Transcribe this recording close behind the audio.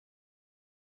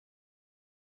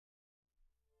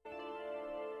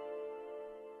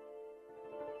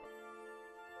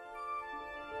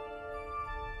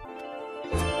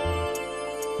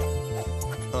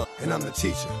and I'm the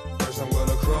teacher. First I'm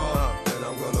gonna crawl, then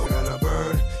I'm gonna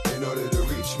burn in order to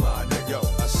reach my neck. Yo,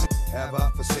 I see. Have I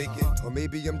forsaken? Or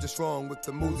maybe I'm just wrong with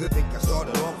the moves. I think I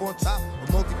started off on top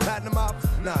of multi-platinum album.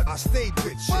 Nah, I stayed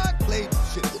with shit, played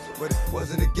with shit, but it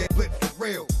wasn't a game. But for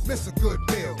real, miss a good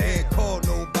meal. Ain't called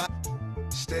nobody.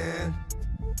 Stand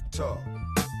tall.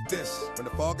 This, when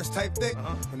the fog is tight thick,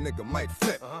 a nigga might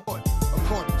flip.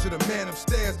 According to the man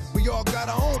upstairs, we all got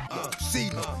our own. See,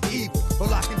 evil,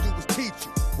 all I can do is teach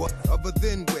you. What other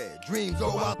than where dreams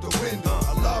go out the window.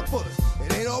 I love bullets.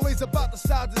 It ain't always about the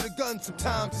size of the gun.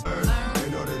 Sometimes it's burn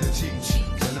in order to teach.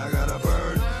 Then I gotta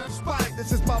burn. Spotted,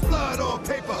 this is my blood on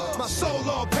paper, my soul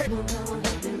on paper.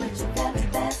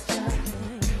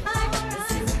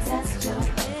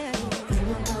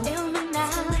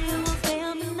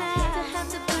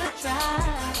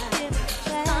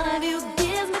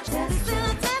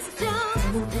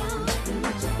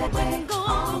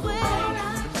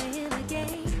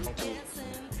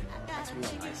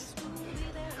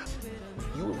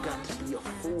 You have got to be a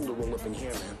fool to roll up in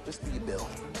here, man. Just do your bill.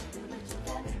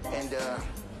 And,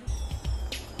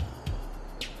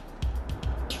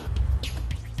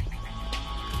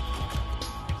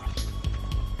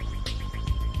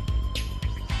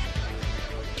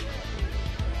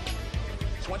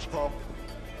 Watch, Paul.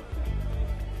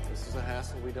 This is a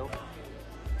hassle we don't.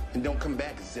 And don't come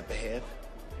back, zip ahead.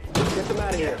 Get them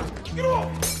out of here. Get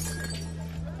off!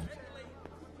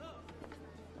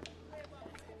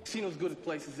 Seen those good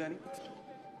places, any?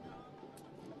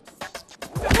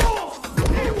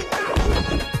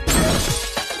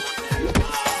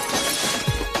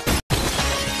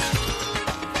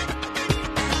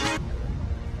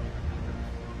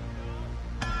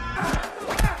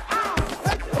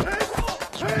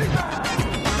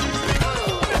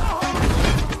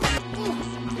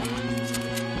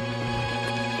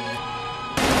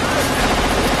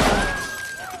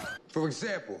 For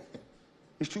example,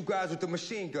 these two guys with the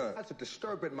machine gun, that's a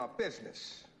disturbing my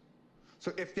business.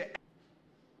 So if you're...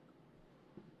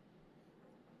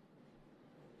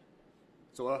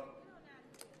 So,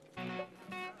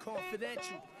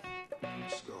 Confidential.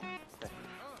 Let's go.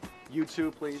 You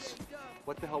too, please.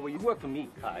 What the hell will you work for me,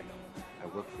 Kai? I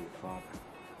work for your father.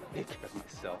 It's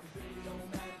myself.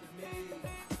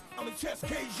 I'm a chess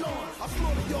Cajun. I'll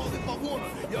slaughter y'all if I wanna.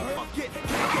 You heard? I'll get my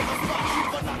spot,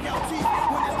 shoot, but knock out teeth.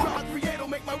 When it's dry, 3-8 will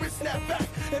make my wrist snap back.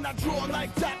 And I draw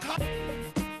like that.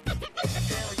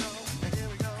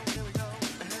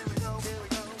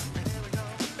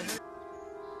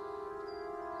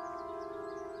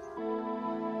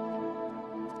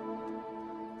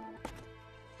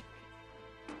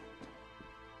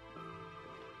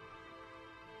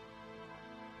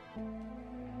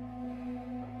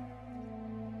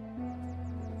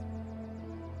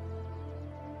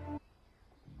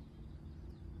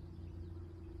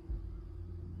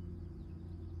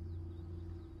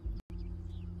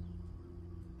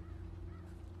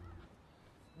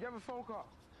 you have a phone call?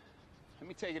 Let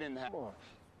me take it in the house.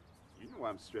 You know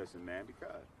I'm stressing, man,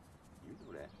 because you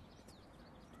know that.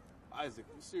 Isaac,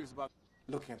 you serious about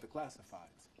looking at the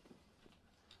classifieds?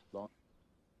 Long.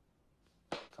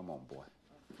 Come on, boy.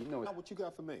 You know what you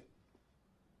got for me?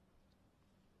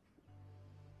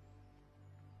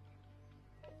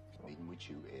 Meeting with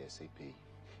you ASAP,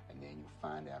 and then you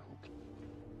find out who.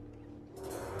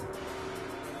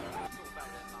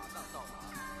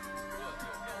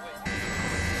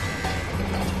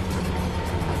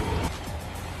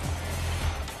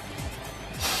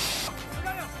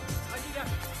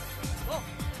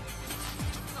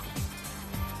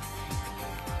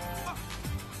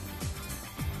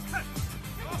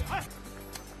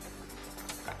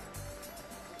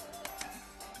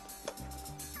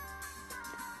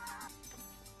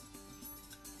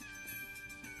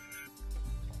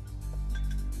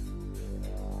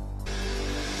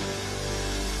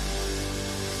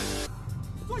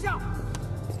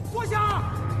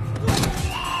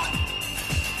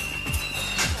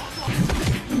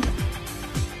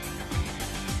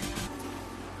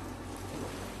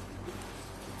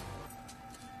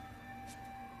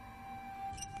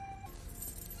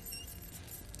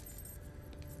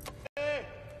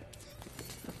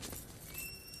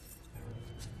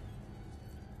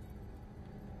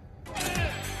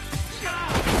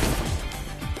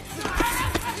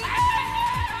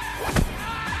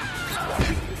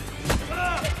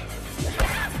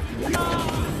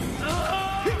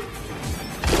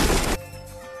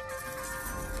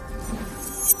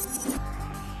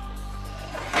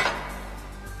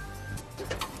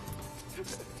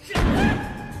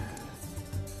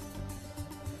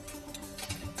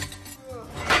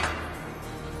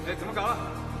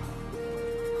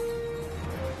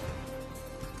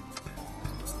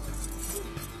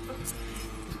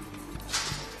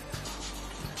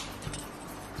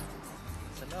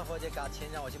 姐给钱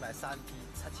让我去买3P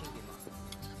 7000點嘛。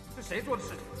这谁做的事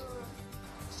情？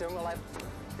上個禮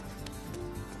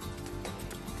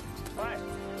喂，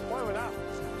開門啦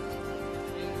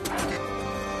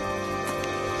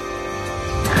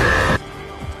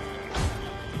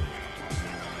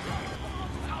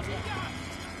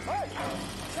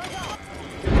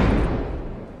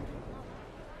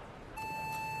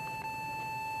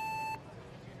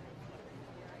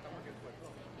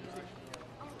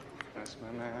！That's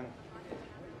my man.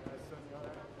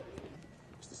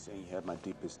 Mr. Singh, you have my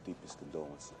deepest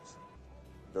condolences.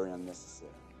 Very unnecessary.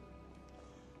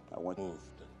 I want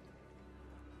moved.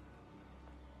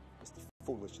 It's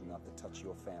foolish enough to touch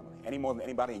your family any more than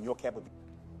anybody in your cabinet.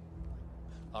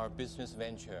 Our business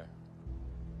venture.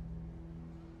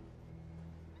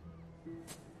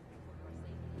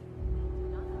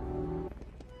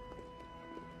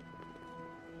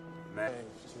 Man.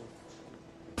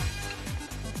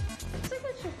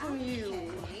 Signature from you.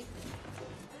 Okay.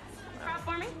 Cry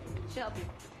for me? Shelby.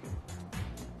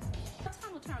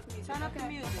 Turn up the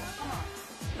music. Come on.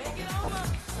 Make it over.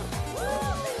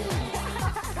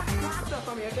 Cry stuff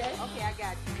for me, okay? Okay, I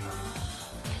got you.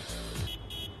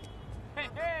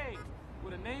 Hey!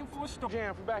 With a name for a store.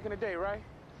 Jam from back in the day, right?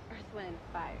 Earth, Wind,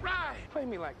 Fire. Right! Play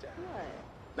me like that. What?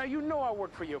 Now, you know I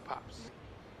work for your pops.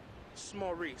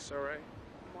 Maurice, all right?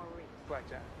 Maurice. Like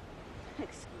that.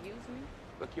 Excuse me?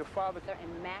 Look, your father...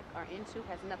 And Mac are into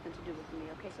has nothing to do with me,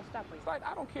 okay? So stop wasting. Like,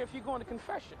 I don't care if you're going to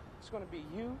confession. It's going to be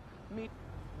you, me,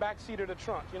 backseat of the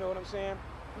trunk. You know what I'm saying?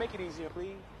 Make it easier,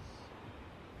 please.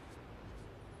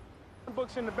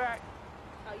 Books in the back.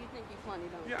 Oh, you think you're funny,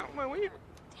 don't you? Yeah, man, when you...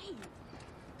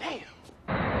 Damn.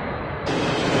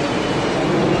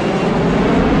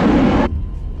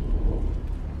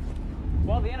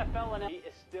 Well, the NFL and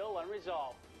is still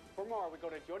unresolved. For more, we go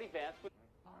to Jody Vance with...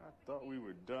 I thought we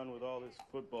were done with all this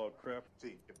football crap.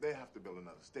 See, if they have to build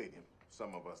another stadium,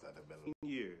 some of us that have been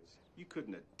years, you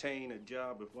couldn't attain a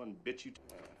job if one bit you.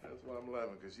 That's why I'm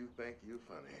laughing, because you think you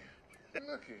funny.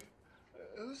 Look here,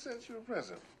 who sent you a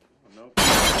present? No.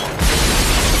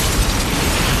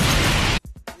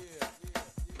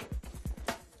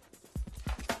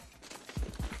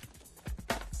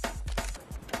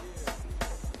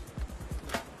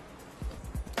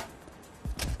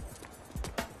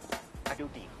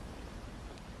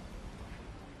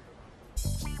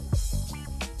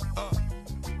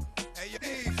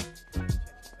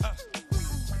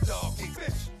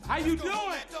 How you doing? I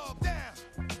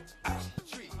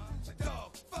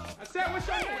said, what's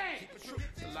your name?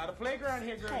 There's a lot of playground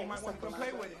here, girl. You might want to come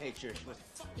play with it. Hey, cheers.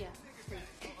 Yeah.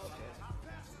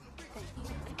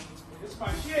 This is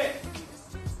my shit.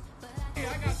 Hey,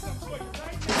 I got something for you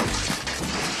right now.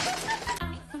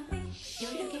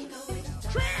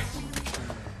 Trash!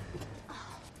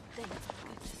 Thank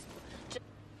goodness.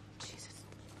 Jesus.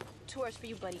 Tours for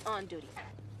you, buddy. On duty.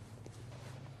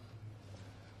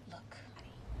 Look.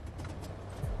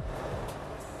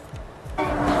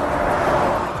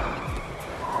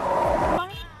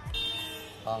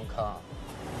 Hong Kong.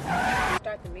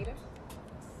 Start the meter.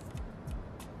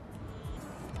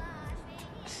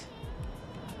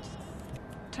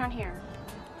 Turn here.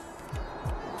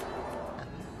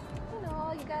 You know,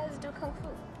 all you guys do kung fu.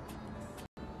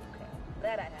 Okay,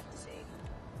 that I'd have to see.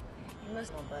 You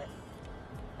must know, but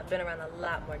I've been around a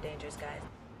lot more dangerous guys.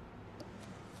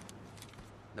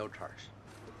 No charge.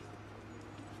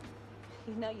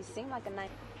 You know, you seem like a nice...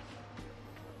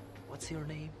 What's your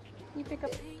name? You pick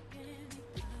up...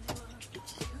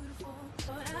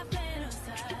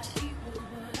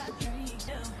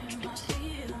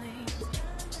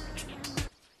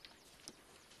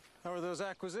 How are those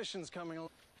acquisitions coming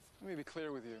along? Let me be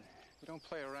clear with you. We don't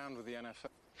play around with the NFL.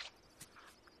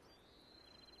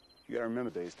 You gotta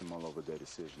remember days to mull over their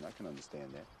decision. I can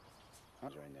understand that.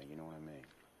 Right now, you know what I mean?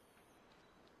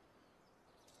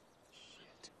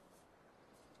 Shit.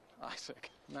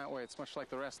 Isaac, in that way, it's much like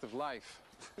the rest of life.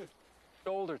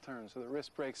 Shoulder turns, so the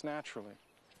wrist breaks naturally.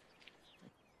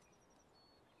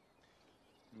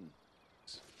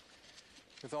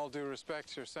 With all due respect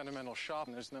to your sentimental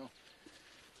shopping, there's no...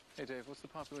 Hey, Dave, what's the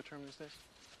popular term these days?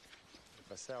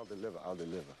 If I say I'll deliver, I'll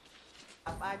deliver.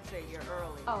 I'd say you're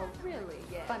early. Oh, really?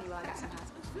 Yeah. Funny, well, I got some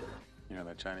husband. You know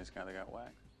that Chinese guy that got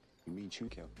whacked? You mean you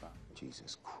killed Bob?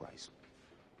 Jesus Christ.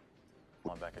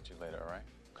 I'll back at you later, all right?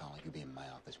 Colin, you be in my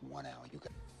office 1 hour. You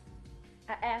got...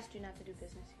 I asked you not to do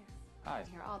business here. Hi. I'm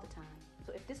here all the time.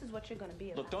 So if this is what you're going to be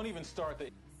about... Look, don't even start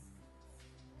the...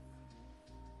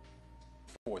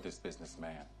 for this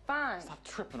businessman. Fine. Stop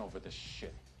tripping over this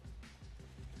shit.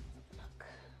 Look,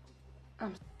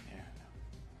 I'm... Yeah, I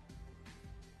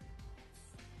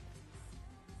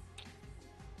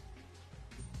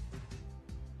know.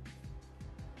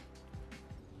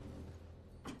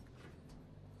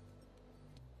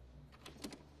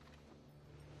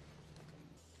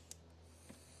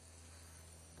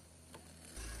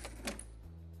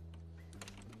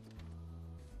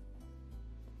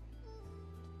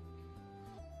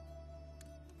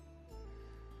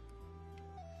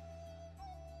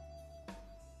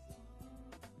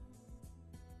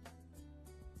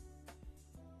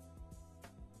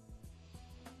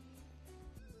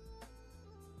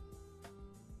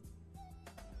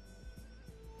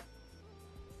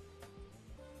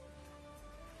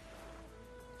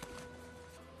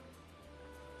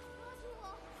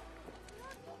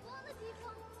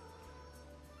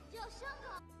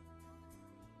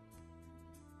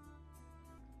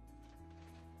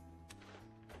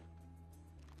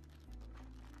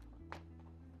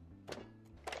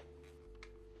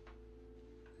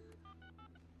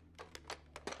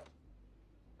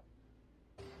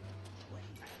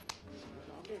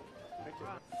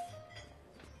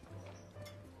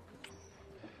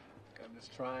 I'm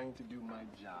just trying to do my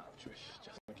job, Trish.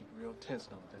 Just make it real tense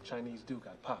now with that Chinese dude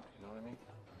got popped, you know what I mean?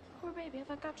 Poor baby, have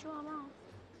I got you all wrong?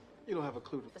 You don't have a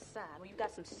clue. Facade. Well, you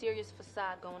got some serious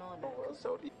facade going on there. Oh, well,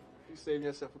 so do you. You saving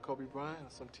yourself for Kobe Bryant or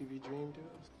some TV dream, dude?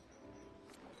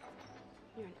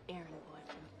 You're an errand boy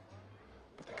for me.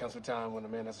 But there comes a time when a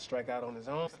man has to strike out on his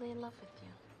own. I'm in love with you.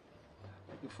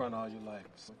 You front all your life,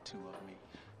 so two of me.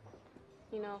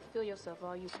 You know, feel yourself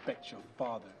all you... Respect your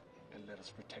father and let us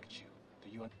protect you. Do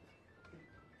you understand?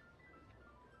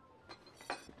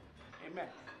 Hey, man,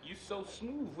 you so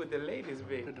smooth with the ladies,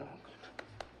 baby. Good dog.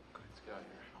 Good, let's get out of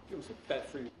here. Give him some fat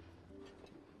free. What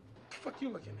the fuck you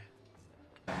looking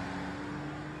at?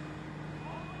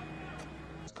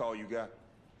 This call you got?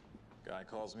 Guy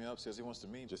calls me up, says he wants to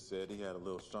meet. Just said he had a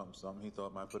little something he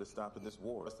thought might put a stop to this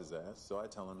war. Bust his ass, so I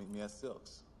tell him meet me at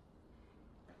Silks.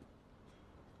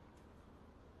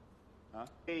 Huh?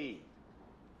 Hey.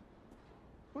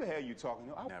 Who the hell are you talking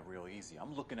to? Not real easy.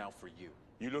 I'm looking out for you.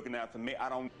 You looking out for me? I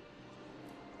don't...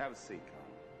 Have a seat, Carl.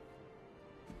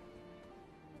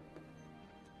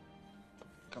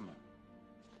 Come on.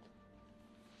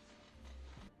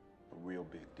 A real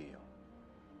big deal.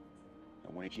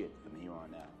 And when it gets from here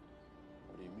on out.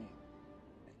 What do you mean?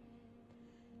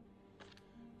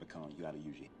 But come on, you gotta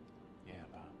use your... Yeah,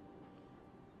 Bob.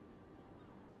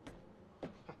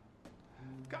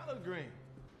 Collard green.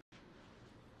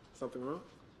 Something wrong?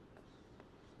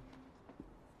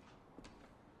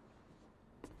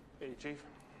 Hey, Chief.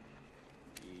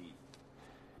 Hey.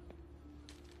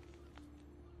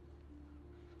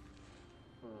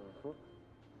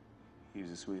 He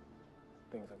was a sweet...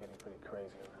 Things are getting pretty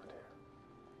crazy around here.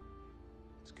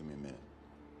 Just give me a minute.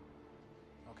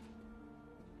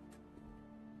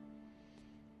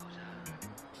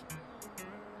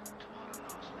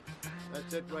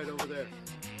 That's it right over there.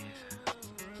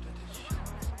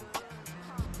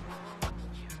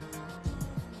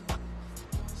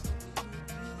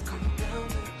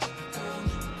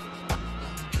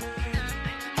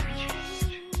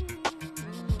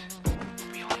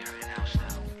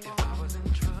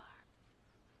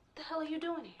 What the hell are you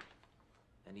doing here?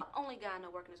 The only guy I know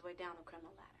working his way down the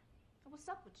criminal ladder. What's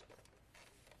up with you?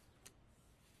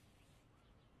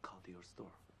 Called to your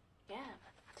store. Yeah,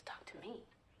 but not to talk to me.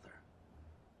 There.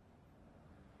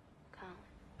 Colin.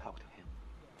 Talk to him.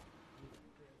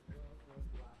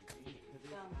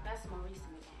 So, that's Maurice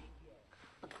in the gang.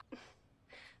 Look,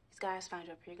 these guys find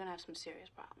you up here, you're gonna have some serious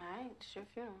problems. All right? It's your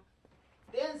funeral.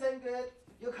 Dancing good.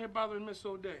 You can't bother Miss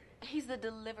O'Day. He's the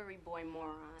delivery boy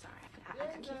moron. Sorry, I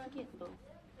keep forgetting, boo.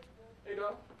 Hey,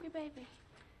 dog. Your baby.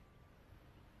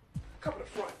 Come to the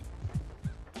front.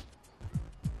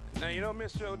 Now, you know,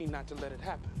 Miss O'Day, not to let it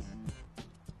happen.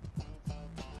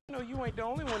 You know, you ain't the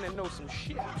only one that knows some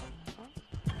shit.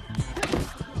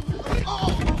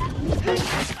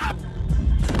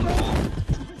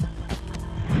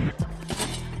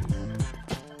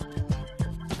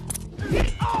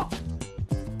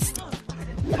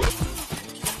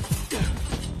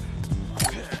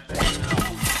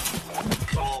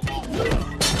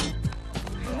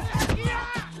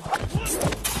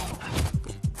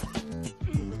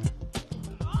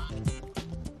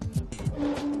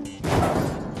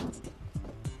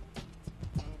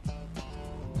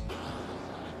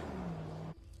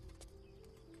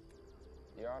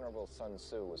 The Honorable Sun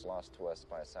Tzu was lost to us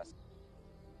by assassin.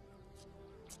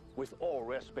 With all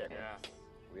respect. Yeah.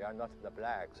 We are not the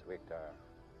blacks, Victor.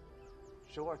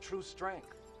 Show our true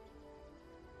strength.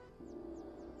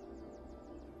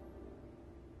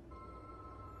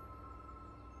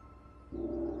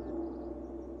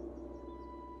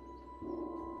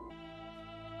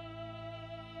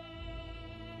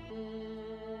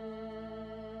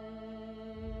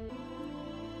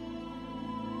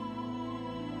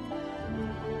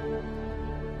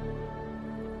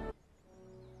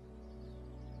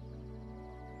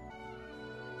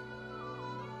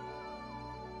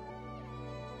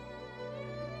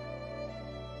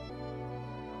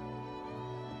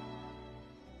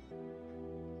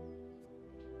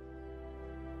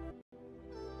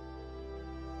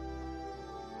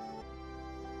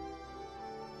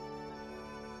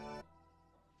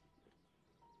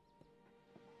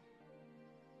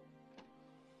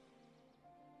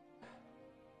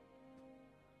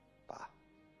爸，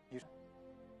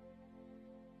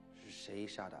是谁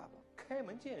杀的阿宝？开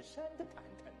门见山的谈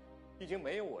谈。已经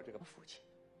没有我这个父亲，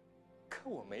可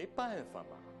我没办法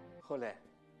嘛。后来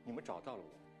你们找到了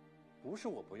我，不是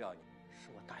我不要你，是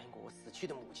我答应过我死去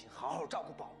的母亲好好照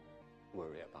顾宝。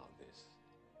Worry about this，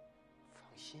 放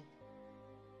心。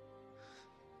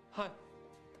Hi。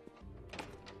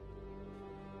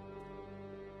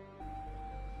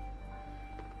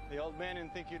The old man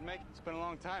didn't think you'd make it. It's been a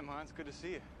long time, huh? It's good to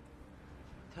see you.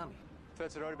 Tell me.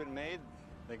 Threats had already been made.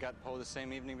 They got pulled the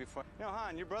same evening before. You know,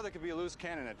 Han, your brother could be a loose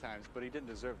cannon at times, but he didn't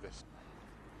deserve this.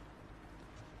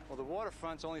 Well, the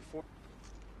waterfront's only 4...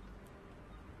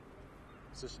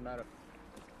 It's just a matter of...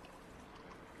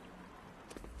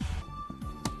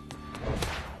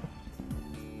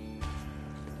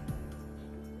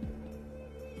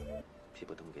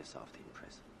 People don't get soft in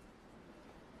prison.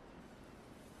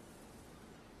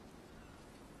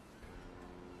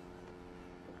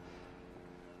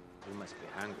 You must be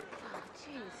hungry. Oh,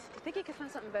 jeez. I think you could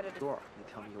find something better to do. Sure. You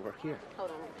tell me you work here.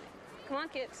 Hold on a minute. Come on,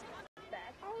 kids.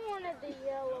 I wanted the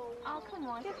yellow one. Oh, come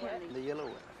on, get him. The yellow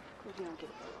one. You don't get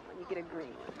a yellow one. You get a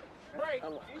green one. Break.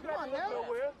 You got to go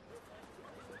nowhere.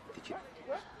 Did you?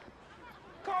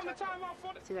 Call the time off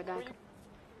for the... See that guy?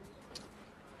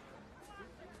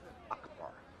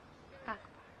 Akbar. Akbar.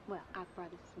 Well, Akbar,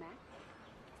 this is Mac.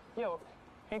 Yo,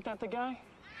 ain't that the guy?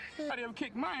 Somebody ever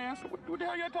kicked my ass. What the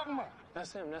hell y'all talking about?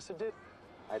 That's him. That's the dude.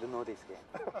 I don't know this guy.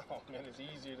 Oh, man, it's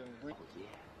easier than breathing. Oh,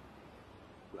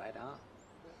 yeah. Right on.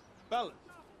 Fellas,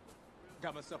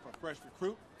 got myself a fresh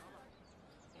recruit.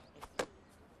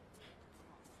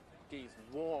 These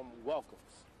warm welcomes.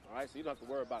 All right, so you don't have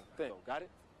to worry about a thing. Got it?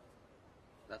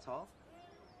 That's all?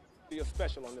 Be a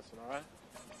special on this one, all right?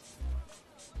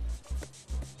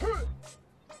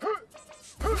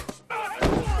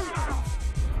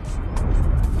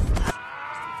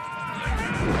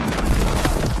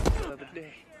 The other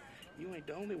day, you ain't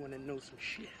the only one that knows some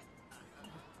shit.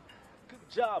 Good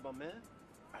job, my man.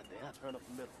 All right, there, turn up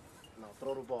the middle, and I'll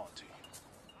throw the ball to you.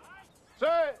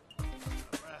 Say it!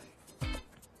 Right.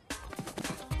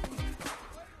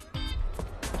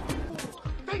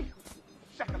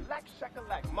 Shakalak,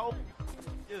 shakalak, mo.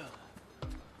 Yeah.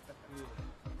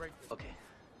 Okay.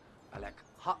 I like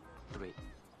hot 3.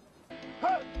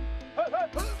 Hey! Hey, hey,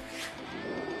 hey.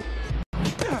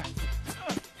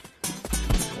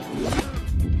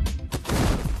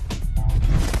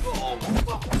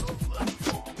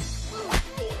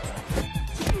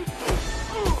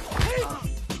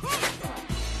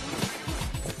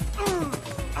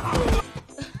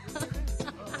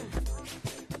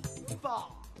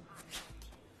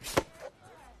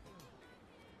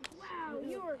 Wow,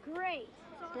 you were great.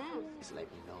 Just let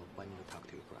me know when you talk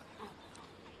to your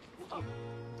brother.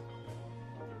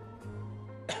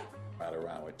 Ride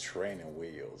around with training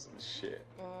wheels and shit.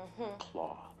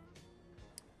 Claw.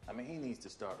 I mean, he needs to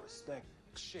start respect.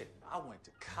 Shit, I went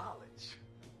to college.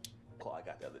 Call I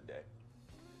got the other day.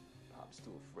 Pop's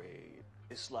too afraid.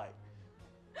 It's like,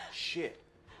 shit.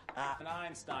 An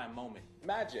Einstein moment.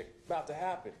 Magic about to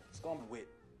happen. It's going with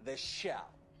the shout.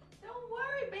 Don't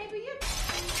worry, baby. You.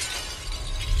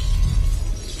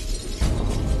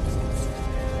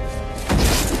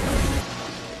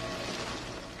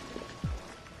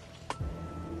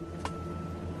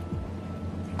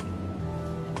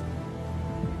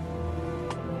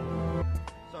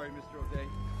 Sorry, Mr. O'Day.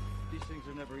 These things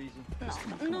are never easy.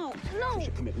 No.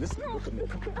 Come in. Listen. Look at me.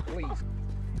 Please.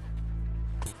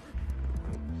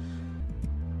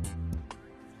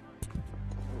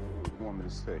 What do you want me to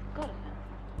say? Go to him.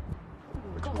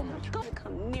 Go to him. Don't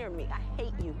come near me. I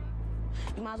hate you.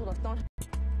 You might as well have thrown him.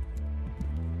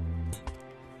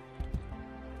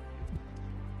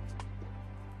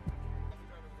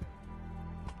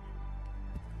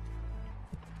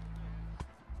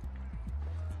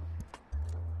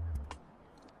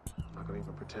 I'm not gonna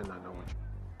even pretend I know what you...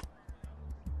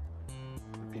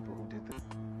 The people who did this,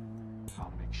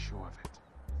 I'll make sure of it.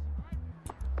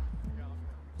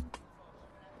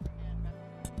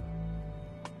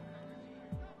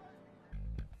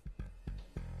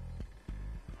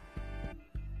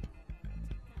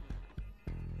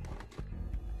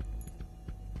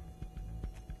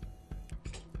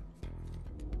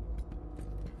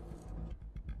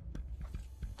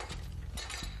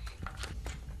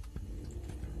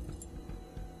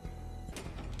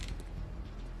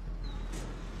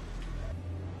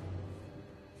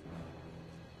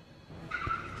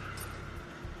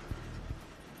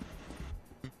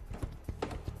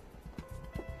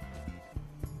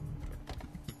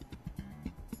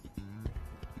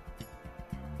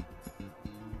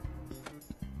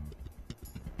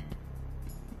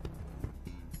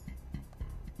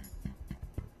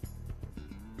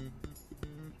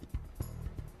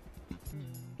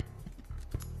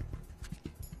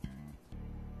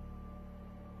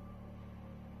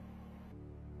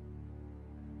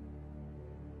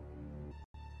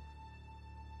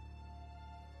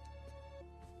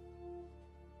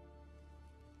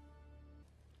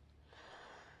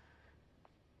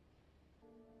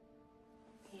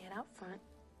 front.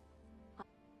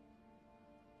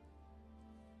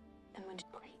 And when she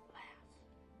great laugh.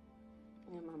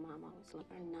 And then my mom always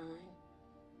loved her 9.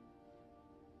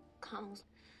 Comes.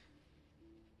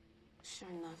 Sure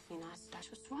enough, you know, I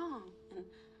was wrong. And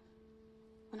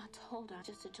when I told her,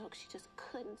 just a joke, she just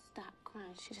couldn't stop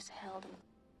crying. She just held him.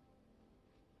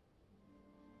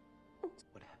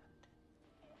 What happened?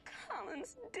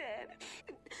 Colin's dead.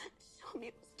 Show me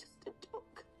it was just a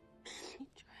joke. I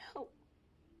need your help.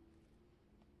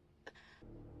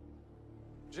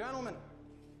 Gentlemen,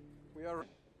 we are...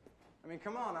 I mean,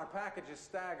 come on, our package is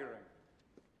staggering.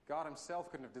 God himself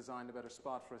couldn't have designed a better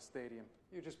spot for a stadium.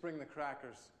 You just bring the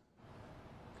crackers.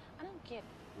 I don't get...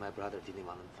 My brother didn't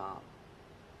want them found.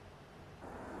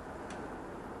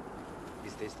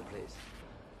 Is this the place?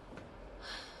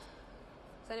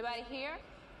 Is anybody here?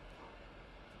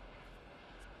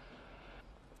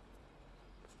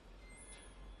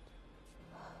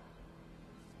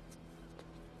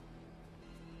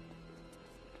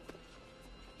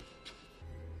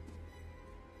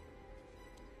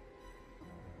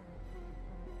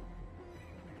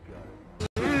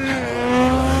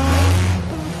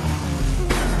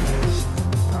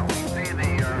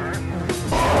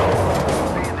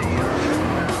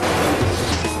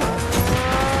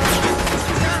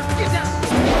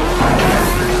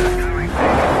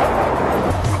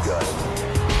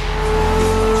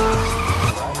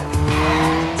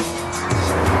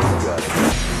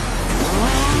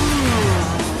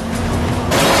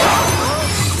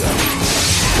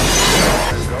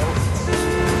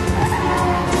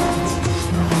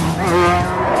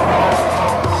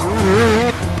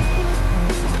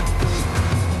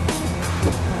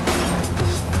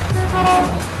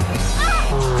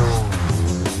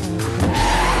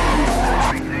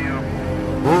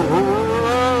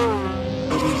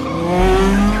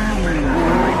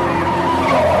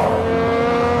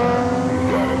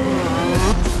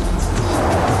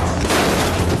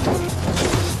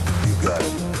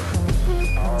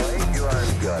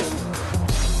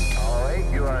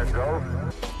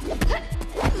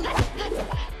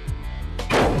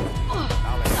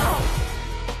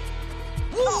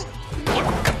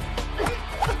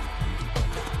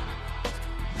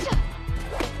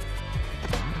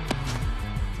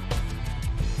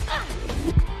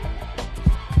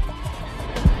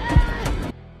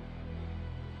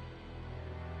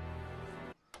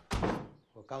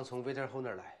我刚从威特后那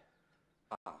儿来。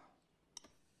啊，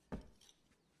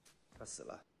他死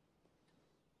了。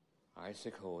还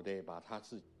是口得把他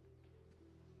自己。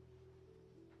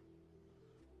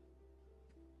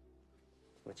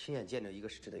我亲眼见着一个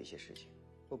实质的一些事情。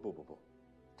不，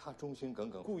他忠心耿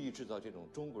耿，故意制造这种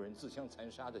中国人自相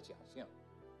残杀的假象。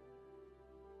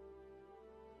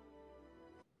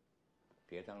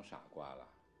别当傻瓜了。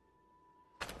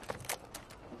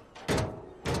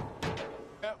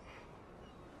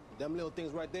 Them little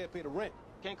things right there pay the rent.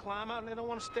 Can't climb out and they don't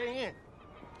want to stay in.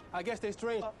 I guess they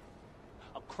strange.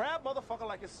 A crab motherfucker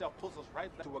like yourself pulls us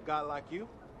right to a guy like you.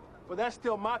 But that's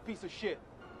still my piece of shit.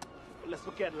 But let's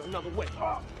look at it another way.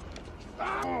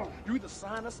 You either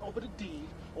sign us over the deed,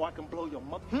 or I can blow your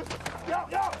mother. Yo,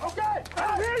 okay!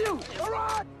 I hear you! All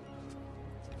right!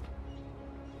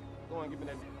 Go on, give me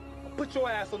that. I'll put your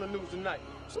ass on the news tonight.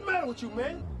 What's the matter with you,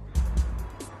 man?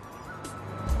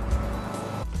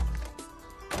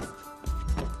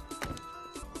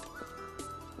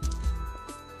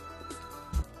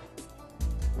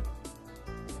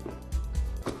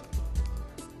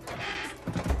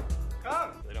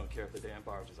 If the damn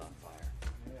barge is on fire.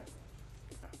 Yeah.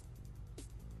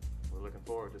 We're looking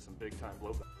forward to some big time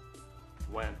blowback.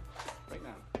 When? Right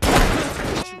now.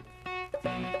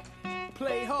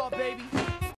 Play hard, baby.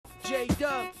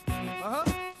 J-Dub. Come on.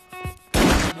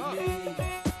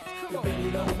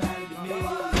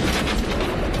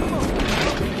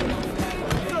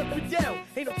 Fidel,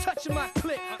 ain't no touching my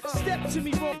clip. Step to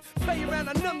me, wrong. Play around,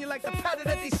 I numb you like the powder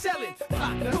that they selling.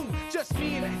 Who? Just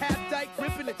me and a half dyke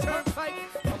ripping the turnpike.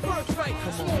 First right,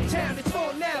 small town, it's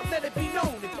all now. Let it be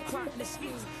known.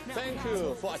 Thank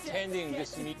you for attending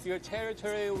this meeting. Your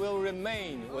territory will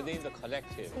remain within the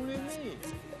collective. Remain.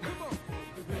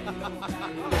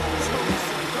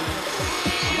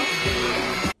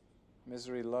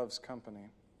 Misery loves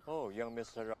company. Oh, young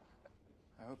Mr.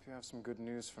 I hope you have some good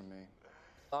news for me.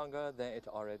 Longer than it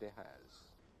already has.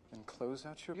 And close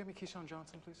out your... Give me Keyshawn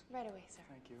Johnson, please. Right away, sir.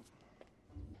 Thank you.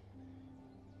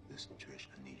 Listen, Trish,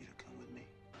 I need you to come with me.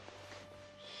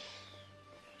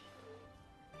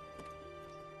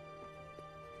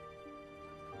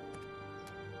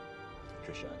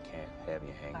 Trisha, I can't have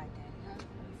you hanging. Bye, Daddy, huh? Are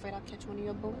you afraid I'll catch one of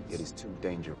your bullets? It is too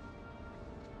dangerous.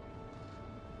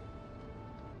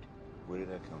 Where did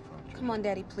that come from? Come on,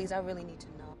 Daddy, please. I really need to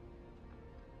know.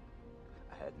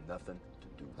 I had nothing to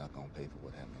do. Not gonna pay for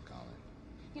what happened in Colin.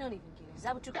 You don't even get it. Is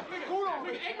that what you got? Nigga, hold on,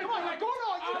 nigga. Hey, come on, like, hold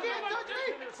on. You can't touch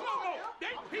me. Come on,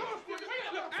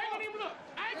 look, I ain't gonna even look.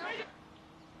 I ain't gonna even.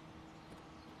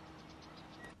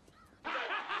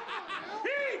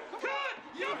 He cut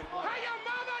you. How your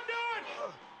mama doing?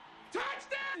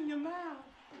 Touchdown in your mouth.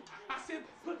 I said,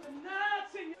 put the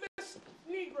nuts in your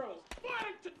Negroes. Boy,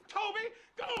 Toby,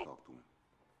 go. Talk to him.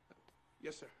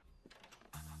 Yes, sir.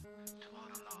 To all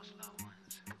the lost loved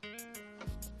ones.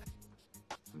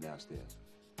 I'm downstairs.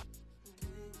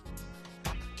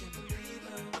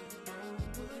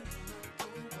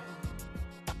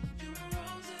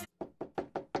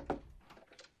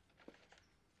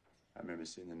 I remember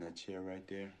sitting in that chair right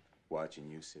there, watching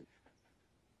you sit.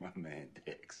 My man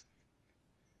Dex.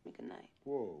 Good night.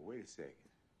 Whoa, wait a second.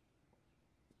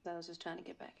 I was just trying to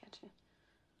get back at you.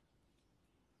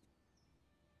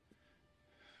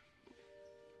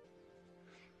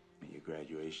 And your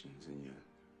graduations and your...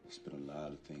 There's been a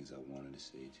lot of things I wanted to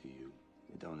say to you.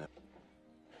 You don't have...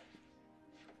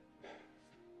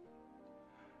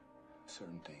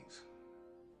 Certain things.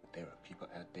 But there are people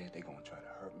out there, they're gonna try to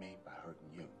hurt me by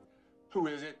hurting you. Who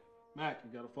is it? Mac,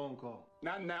 you got a phone call.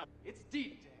 Not now. It's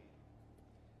deed day.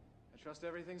 I trust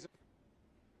everything's...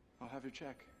 I'll have your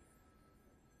check.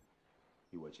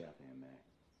 You watch out for him, Mac.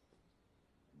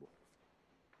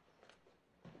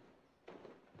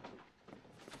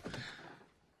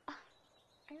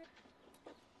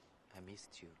 I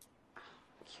missed you.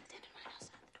 You didn't right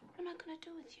outside the door. What am I gonna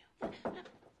do with you?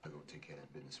 I'll go take care of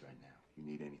that business right now. You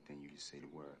need anything, you just say the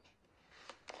word.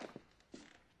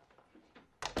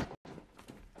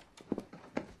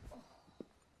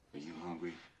 Are you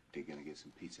hungry? They're gonna get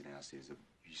some pizza downstairs.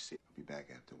 You sit. I'll be back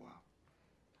after a while.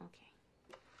 Okay.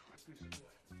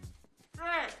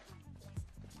 Hey!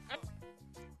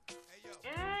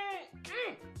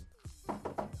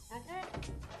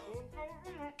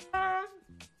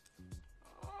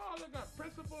 Oh, they got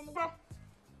principal in the book.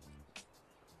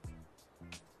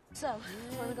 So,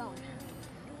 where are we going?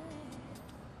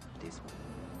 This one.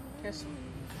 This one.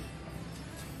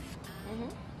 Mm-hmm.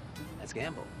 Let's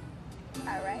gamble.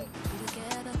 All right.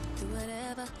 Together, do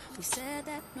whatever. We said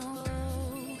that no,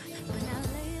 but now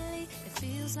lately it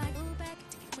feels like go back,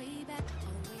 take it way back,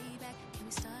 all the way back. Can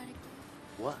we start it?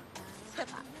 What? Hip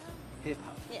hop. Hip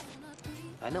hop. Yeah.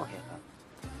 I know hip hop.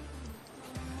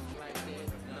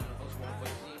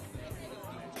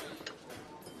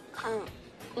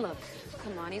 Look,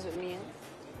 come on, he's with me.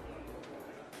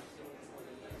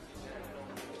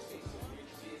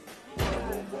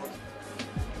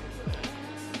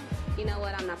 You know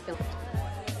what? I'm not feeling.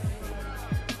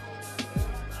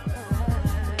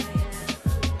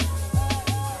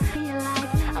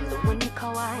 I'm the one you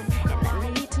call wine, and I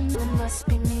need to know. Must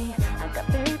be me. I got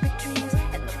very big dreams,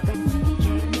 and the friend me.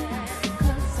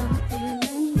 Cause I'm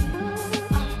feeling you.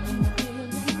 I'm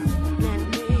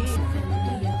feeling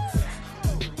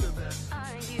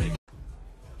you.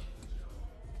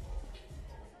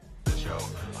 The show,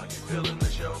 are you feeling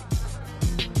the show?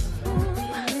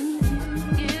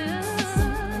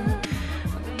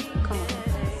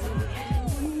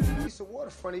 Piece of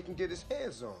waterfront he can get his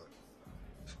hands on.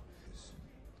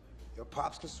 Your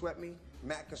pops can sweat me,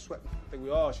 Mac can sweat me. I think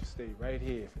we all should stay right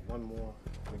here for one more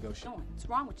negotiation. What's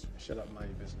wrong with you? Shut up and mind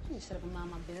your business. You shut up and mind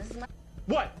my business.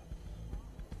 What?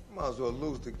 Might as well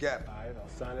lose the gap. All right, I'll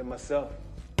sign it myself.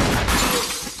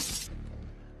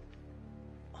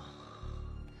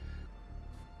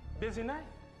 Busy night.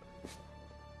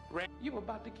 You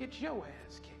about to get your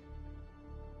ass kicked.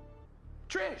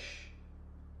 Trish,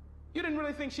 you didn't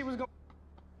really think she was going.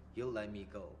 You'll let me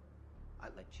go.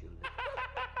 I'd let you live.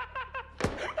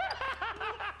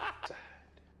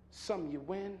 Some you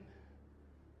win.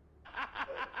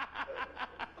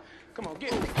 Come on,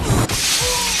 get it.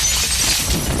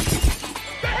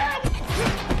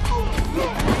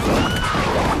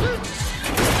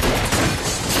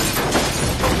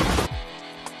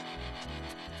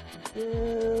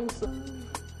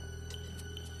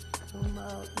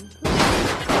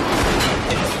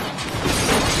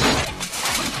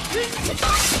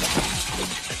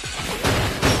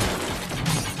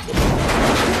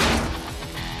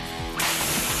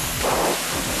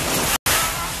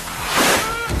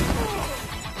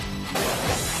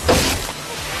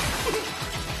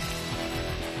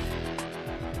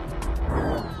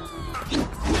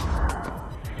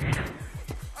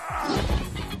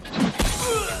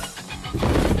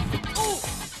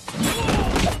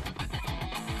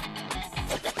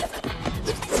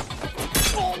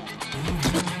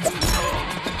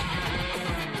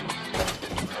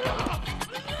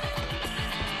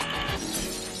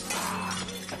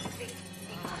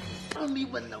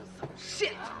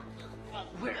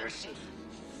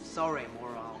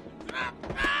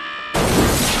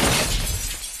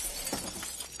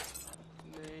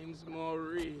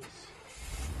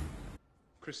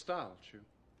 Cristal, Chu.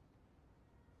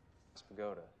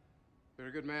 Pagoda. You're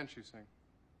a good man, Chu Sing.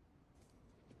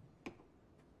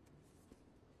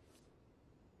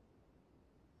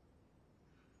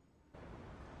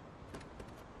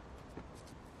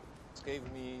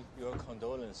 Gave me your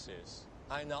condolences.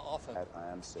 I now often. That I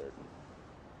am certain.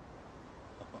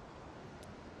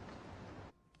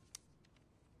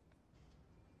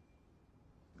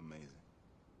 Amazing.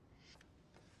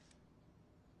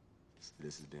 So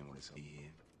this has been what it's all here.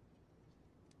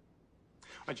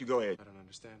 Why don't you go ahead? I don't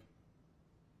understand.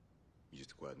 You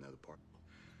just acquired another part.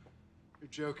 You're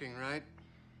joking, right?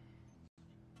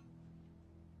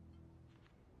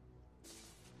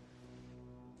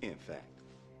 In fact,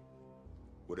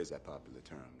 what is that popular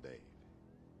term, Dave?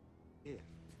 Yeah.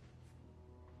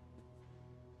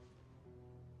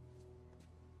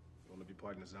 You want to be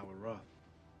partners now with Roth?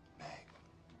 Mag,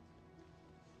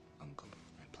 Uncle,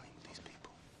 and playing with these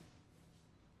people.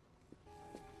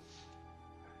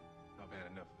 I've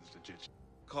had enough of this legit shit.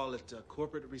 Call it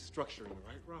corporate restructuring,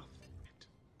 right, Roth?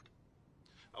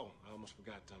 Oh, I almost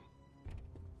forgot,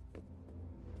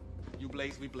 you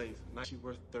blaze, we blaze. Now she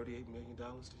worth $38 million to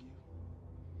you?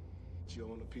 You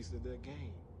own a piece of their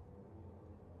game.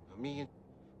 $1 million.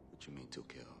 What you mean took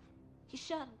care of? He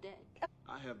shot him dead.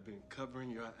 I have been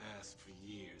covering your ass for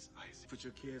years, Isaac. Put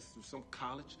your kids through some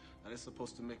college that is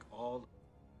supposed to make all,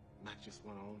 not just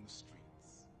one on the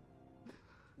streets.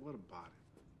 What about it?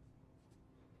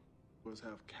 Let's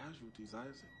have casualties,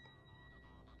 Isaac.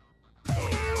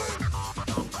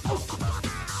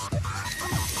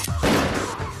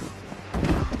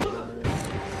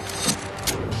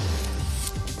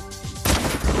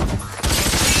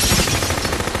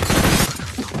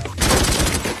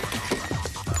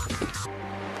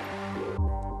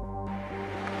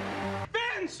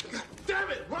 Vince!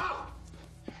 Damn it, Rob!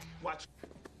 Watch.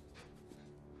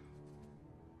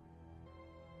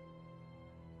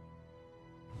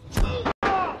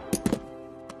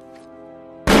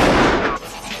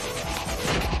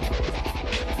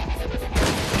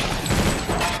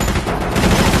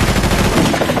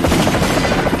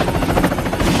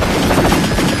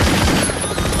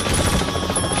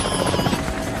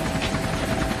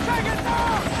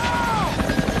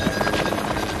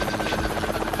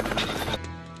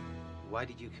 Why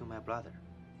did you kill my brother?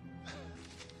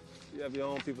 You have your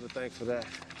own people to thank for that.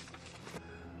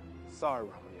 Sorry,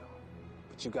 Romeo,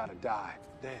 but you gotta die.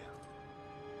 Damn.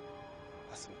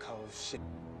 That's some cold shit.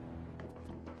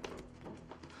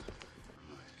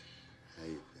 How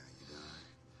you feel? You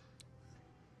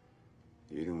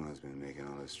dying? You the one who's been making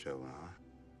all this trouble, huh?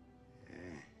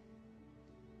 Yeah.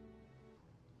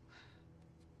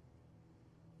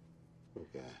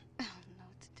 Okay. I don't know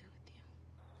what to do with you.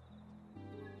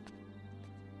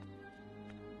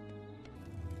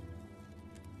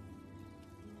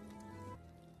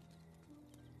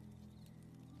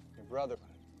 Your brother.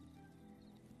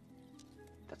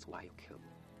 That's why you killed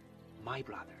my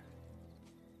brother.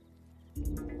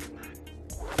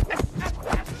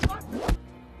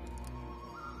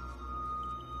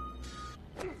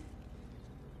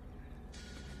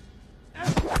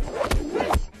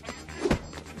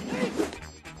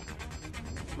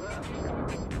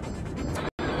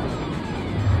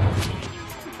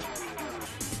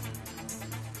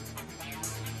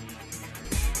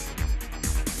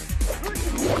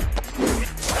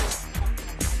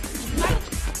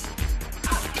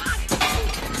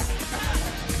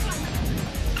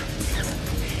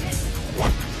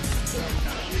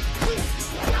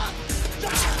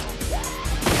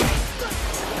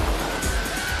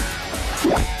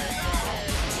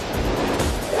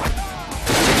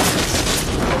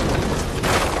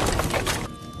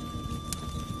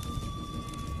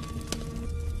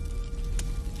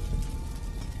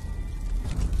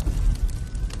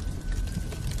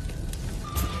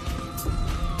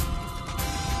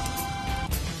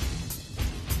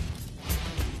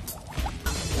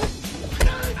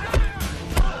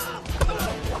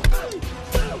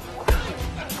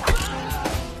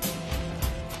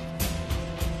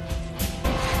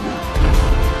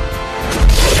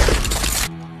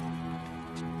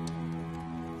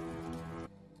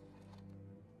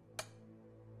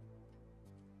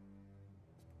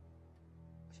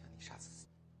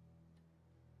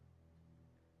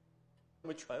他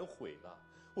们全毁了。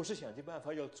我是想尽办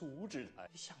法要阻止他。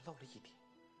你想漏了一点。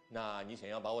那你想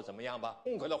要把我怎么样吧？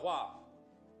痛快的话，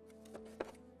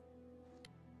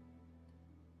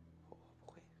我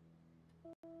不会。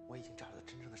我已经找到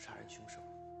真正的杀人凶手，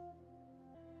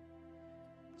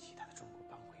其他的中国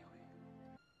帮会会。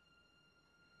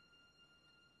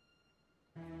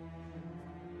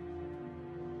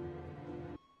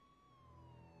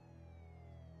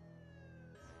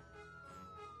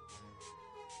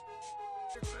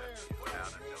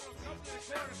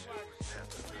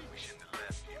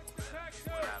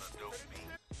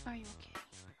Are you okay?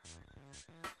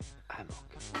 I'm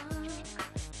okay.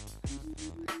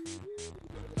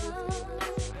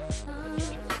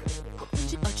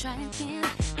 Or try again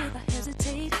if I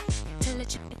hesitate to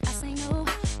let you. If I say no,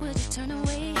 would you turn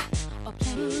away or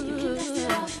play? You can dust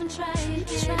it off and try again.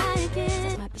 Try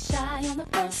again. Might be shy on the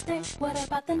first day. What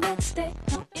about the next day?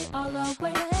 Throw it all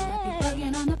away. Might be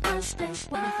bugging on the first day.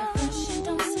 What if at first you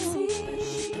don't succeed?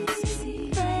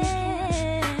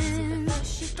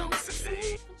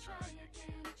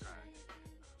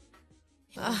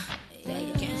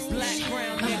 Black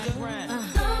brown nigga.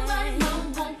 No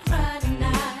one won't cry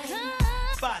tonight.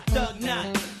 By Thug Knot.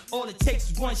 All it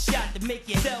takes is one shot to make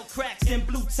you sell cracks and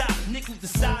blue top. Nickels the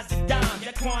size of dime.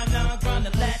 That quinine grind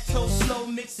the lactose slow.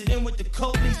 Mix it in with the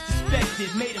coke. Least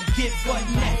suspected. Made them get butt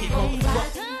naked.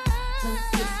 Motherfucker.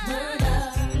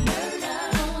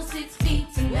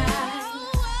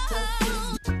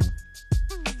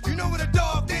 You know what a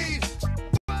dog needs?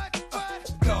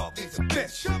 Dog needs a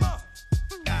bitch. Come on.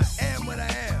 I am what I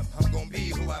am. I'm gonna be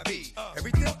who I be.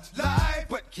 Everything lie,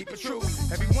 but keep it true.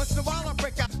 Every once in a while I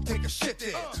break out, take a shit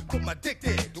there. Put my dick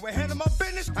there. Do I handle my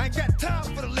business? I ain't got time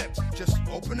for the lip. Just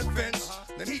open the fence,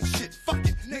 then eat shit. Fuck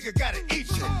it, nigga gotta eat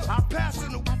shit. I'll pass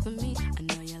in the For me, I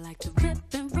know you like to rip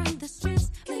and run the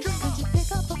streets. Could you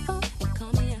pick up a phone and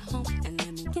call me at home and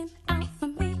let me get out for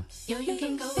me? Yo, you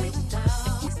can go with the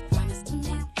dogs. Promise to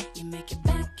me, you make it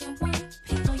back in one.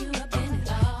 People, you up in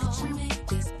it all. Could you make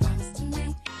this promise to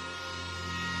me?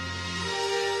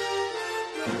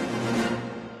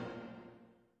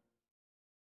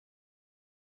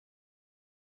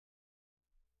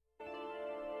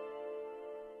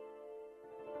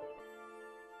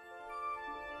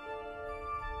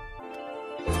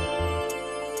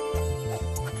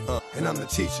 and I'm the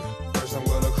teacher. First I'm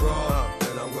gonna crawl,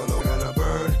 then I'm gonna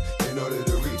burn in order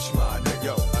to reach my nigga.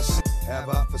 Yo, I see, have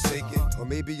I forsaken? Or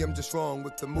maybe I'm just wrong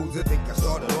with the moves. I think I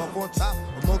started off on top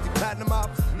of multi-platinum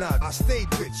albums. Nah, I stayed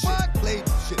with shit, played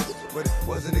with shit, but it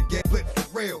wasn't a game. But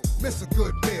for real, miss a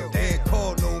good meal. Ain't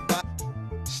call nobody.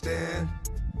 Stand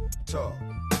tall.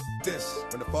 This,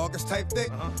 when the fog is type thick,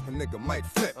 a nigga might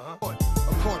flip.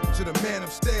 According to the man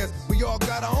upstairs, we all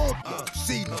got our own.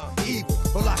 See no evil,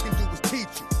 all I can do is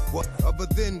teach you. What other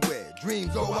than where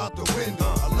dreams go out the window.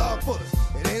 I love bullets.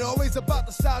 It ain't always about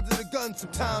the size of the gun.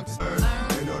 Sometimes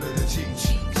in order to teach,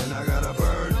 then I gotta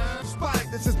burn. Spotted,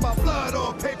 this is my blood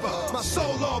on paper, my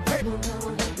soul on paper.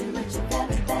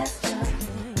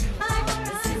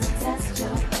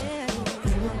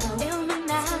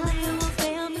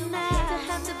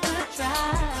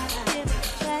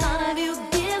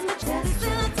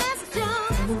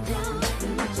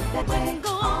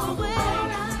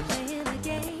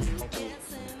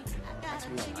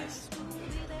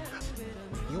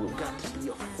 You've got to be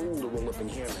a fool to roll up in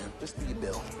here, man. Just do your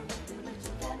bill.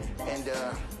 And,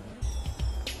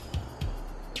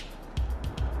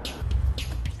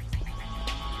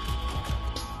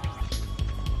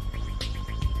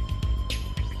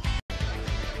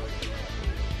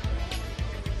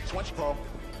 watch your Paul.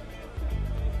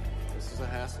 This is a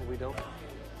hassle we don't.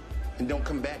 And don't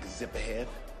come back, zip ahead.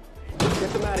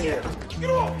 Get them out of here. Get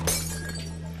off!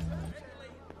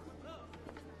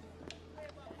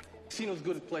 Seen as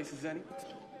good a place as any.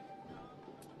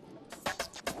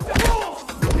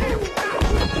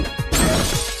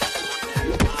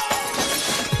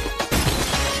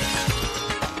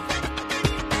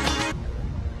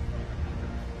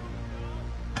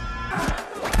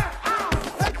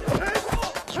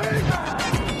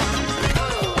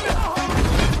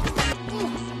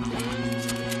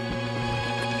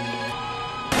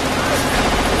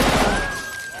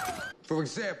 For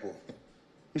example,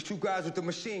 these two guys with the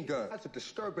machine gun, that's a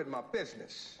disturbing my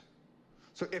business.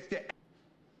 So if they're...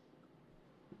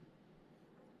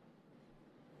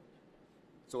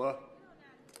 So,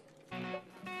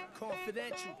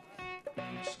 Confidential.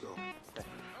 Let's go.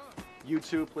 You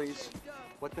too, please.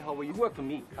 What the hell were you? You work for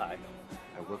me, Kai.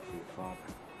 I work for your father.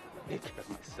 Because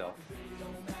myself.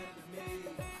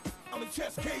 I'm a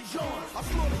chess cage on. I'll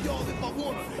slaughter y'all if I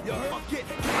wanna. You heard? I get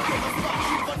my spot,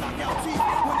 shoot, I knock out teeth.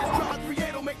 When it's dry,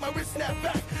 create, will make my wrist snap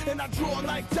back. And I draw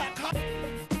like Jack.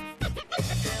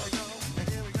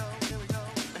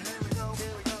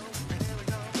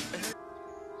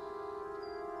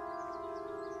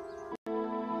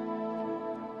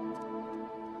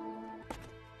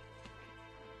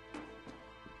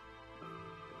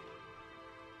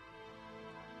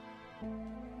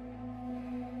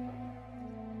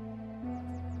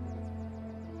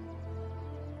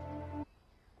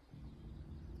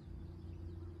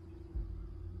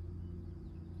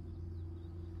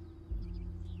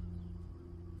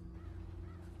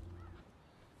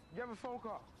 You have a phone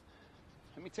call?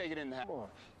 Let me take it in the house.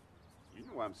 You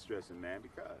know I'm stressing, man,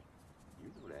 because you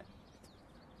know that.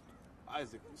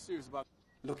 Isaac, you serious about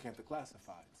looking at the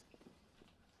classifieds?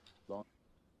 Long.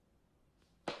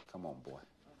 Come on, boy.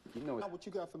 You know what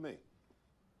you got for me?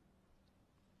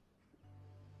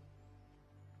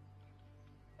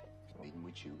 Meeting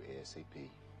with you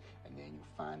ASAP, and then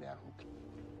you'll find out who.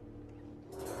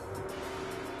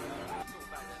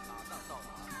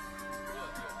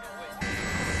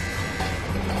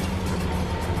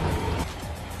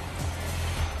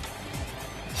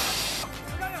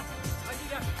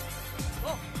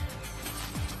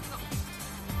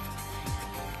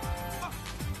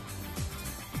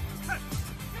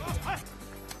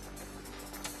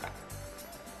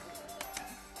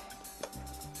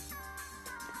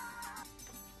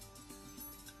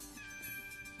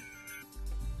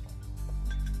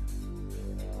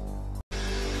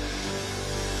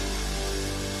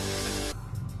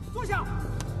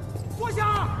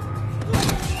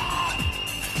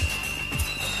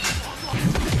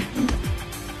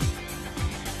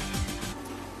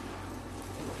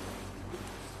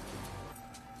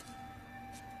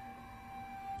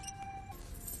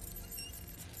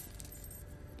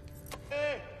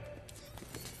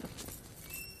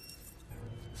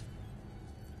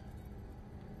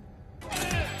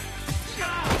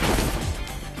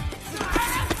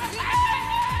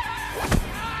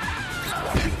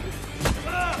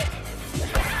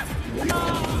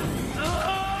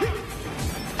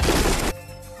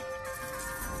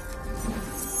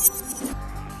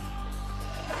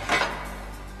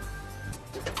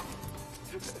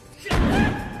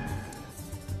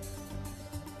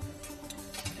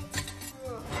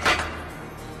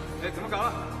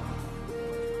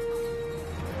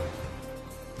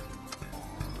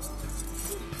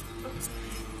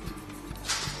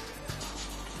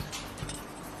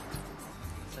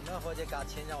伙计加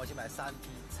钱让我去买3P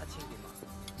 7000点嘛。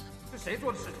是谁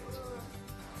做的事情？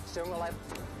谁让我来？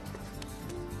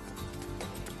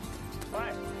喂，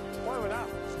我以为呢。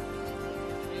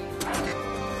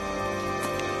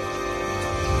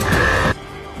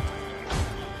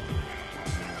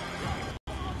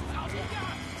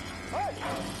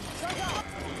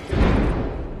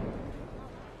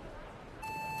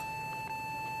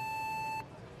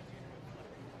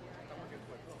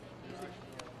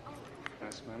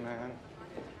That's my man.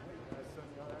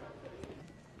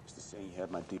 Just to say he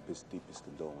had my deepest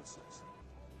condolences.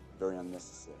 Very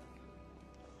unnecessary.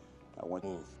 I want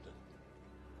moved.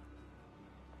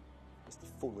 It's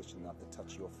foolish enough to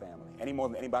touch your family any more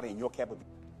than anybody in your capability.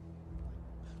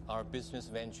 Our business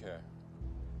venture.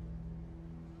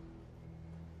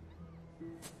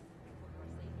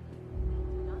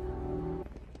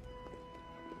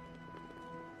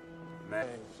 Man.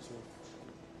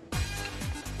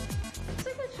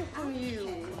 Signature from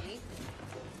you. Okay.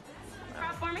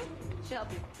 Crowd for me? She'll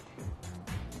help you.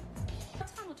 Turn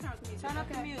up the music. Turn up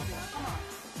the music. Come on.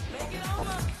 Make it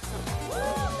over.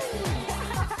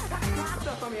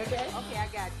 Stuff for me, okay? Okay, I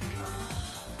got you.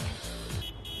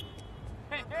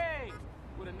 Hey!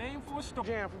 With a name for a store.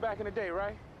 Jam from back in the day,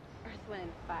 right? Earth,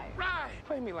 Wind, Fire. Right!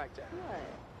 Play me like that. What?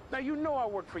 Now, you know I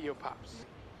work for your pops.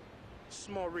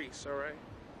 Small Reese, all right?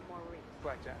 Maurice.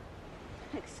 Blackjack.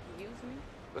 Excuse me?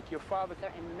 Look, your father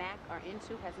and Mac are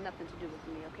into has nothing to do with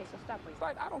me, okay? So stop wasting.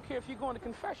 Like, I don't care if you're going to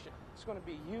confession. It's going to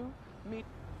be you, me,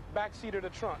 backseat of the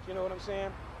trunk. You know what I'm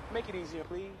saying? Make it easier,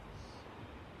 please.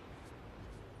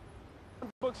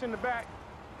 Books in the back.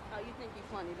 Oh, you think you're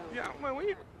funny, don't you? Yeah, man, when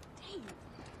you...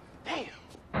 Damn.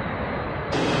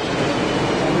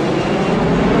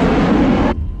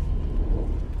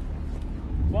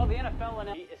 Well, the NFL and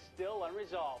is still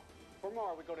unresolved. For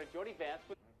more, we go to Jody Vance.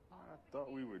 I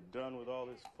thought we were done with all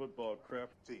this football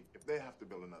crap. See, if they have to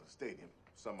build another stadium,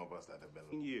 some of us that have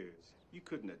been years, you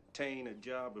couldn't attain a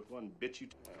job if one bit you.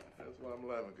 That's why I'm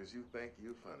laughing, because you think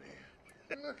you funny.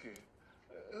 Look here,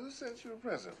 who sent you a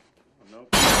present? No.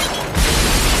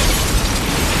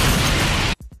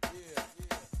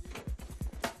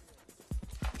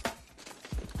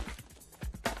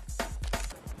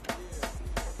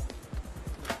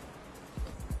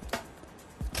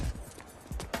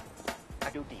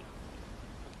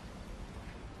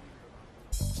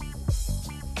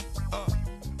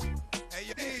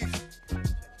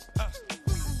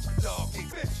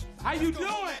 How you doing? I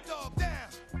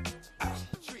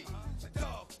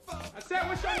said,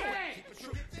 what's your name?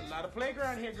 There's a lot of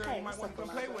playground here, girl. You might want to come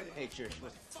play with it. Hey, cheers.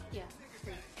 Yeah.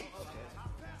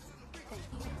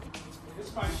 This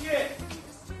is my shit.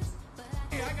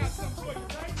 Hey, I got something for you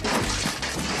right now.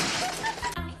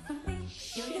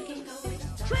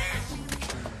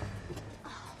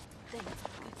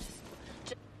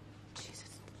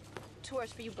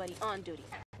 for you, buddy. On duty.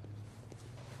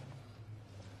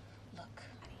 Look.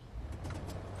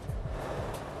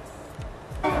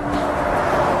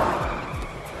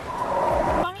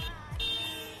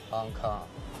 Hong Kong.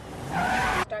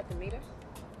 Start the meter.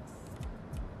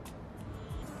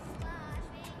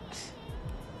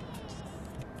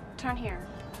 Turn here.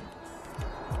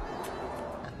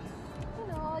 You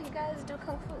know, all you guys do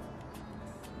kung fu.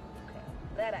 Okay,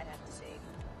 that I'd have to see.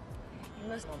 You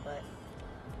must know, but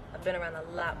I've been around a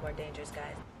lot more dangerous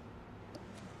guys.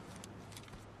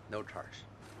 No charge.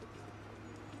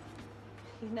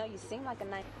 You know, you seem like a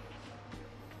nice...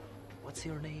 What's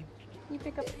your name? You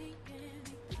pick up...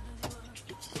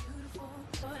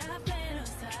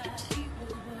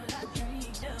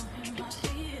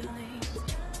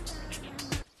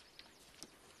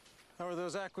 How are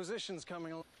those acquisitions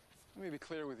coming along? Let me be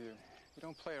clear with you. You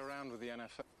don't play around with the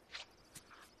NFL.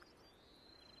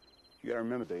 You gotta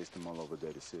remember they used to mull over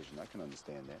their decision. I can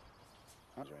understand that.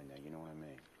 Right now, you know what I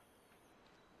mean?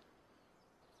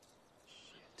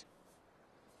 Shit.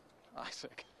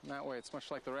 Isaac, in that way, it's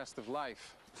much like the rest of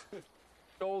life.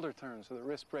 Shoulder turns, so the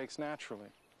wrist breaks naturally.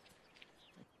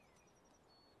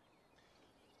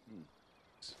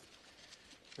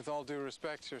 With all due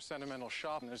respect to your sentimental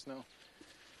shop, there's no...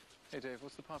 Hey, Dave,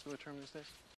 what's the popular term these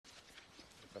days?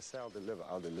 If I say I'll deliver,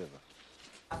 I'll deliver.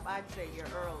 I'd say you're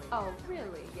early. Oh,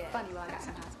 really? Yeah. Funny, well, I got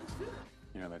some husband.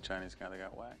 You know that Chinese guy that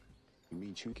got whacked? You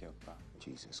mean you killed Bob?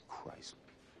 Jesus Christ.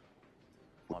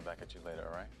 I'll back at you later,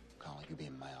 all right? Colin, you be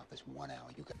in my office 1 hour.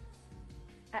 You got...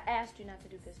 I asked you not to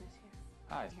do business here.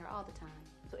 Hi. I'm here all the time.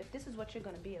 So if this is what you're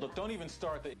going to be about... Look, don't even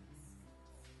start the...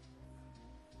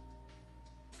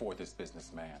 for this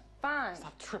businessman. Fine.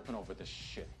 Stop tripping over this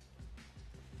shit.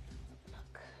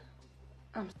 Look,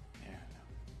 Yeah, I know.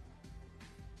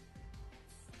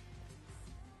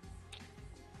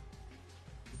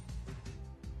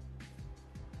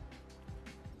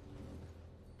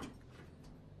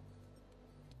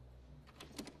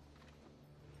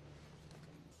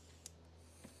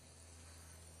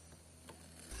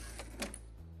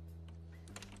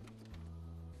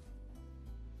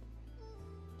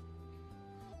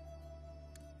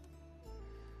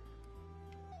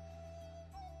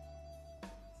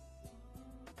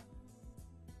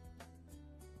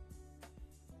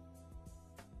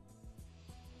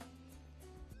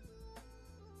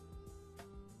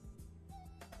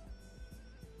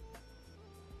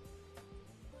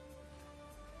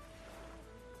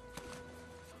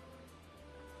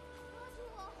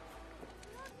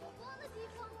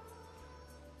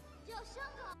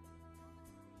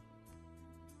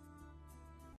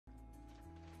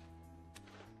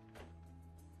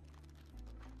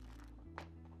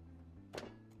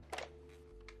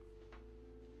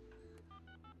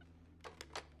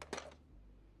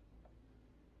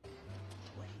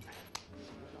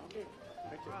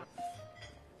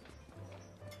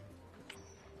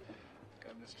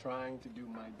 I'm just trying to do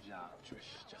my job,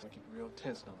 Trish. Just keep it real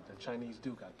tense now. The Chinese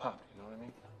do got popped, you know what I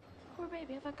mean? Poor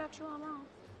baby, have I got you all wrong?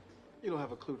 You don't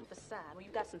have a clue to... Facade. Well,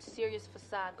 you got some serious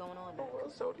facade going on there. Oh, well,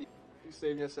 so do you. You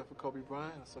saving yourself for Kobe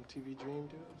Bryant or some TV dream,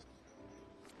 dude?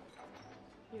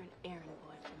 You're an errand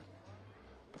boy for me.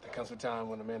 But there comes a time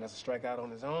when a man has to strike out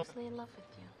on his own. I'm in love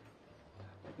with you.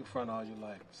 You can front all you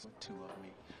like, so two of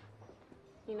me.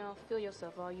 You know, feel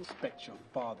yourself all you... Respect your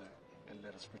father and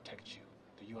let us protect you.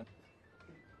 Do you understand?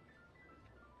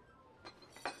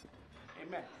 Hey,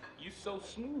 man, you so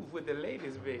smooth with the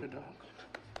ladies, baby. Good dog.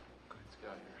 Good, let's get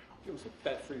out of here. Give us some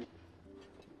fat free. What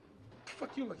the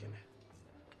fuck you looking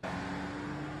at?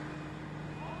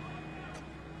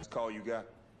 This call you got?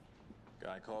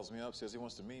 Guy calls me up, says he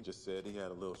wants to meet. Just said he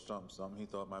had a little something he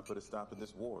thought might put a stop to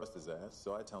this war. Bust his ass,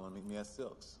 so I tell him meet me at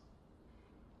Silks.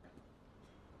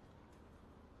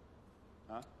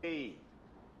 Huh? Hey.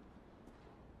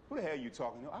 Who the hell you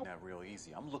talking to? Not real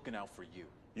easy. I'm looking out for you.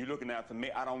 You looking out for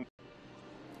me? I don't...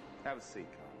 Have a seat,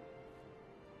 Colin.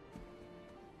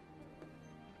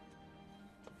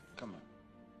 Come on.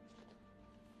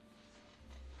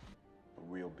 A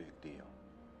real big deal.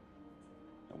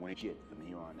 And when it gets from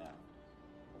here on out.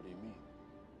 What do you mean?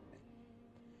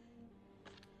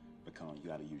 But Colin, you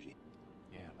gotta use your...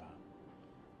 Yeah, Bob.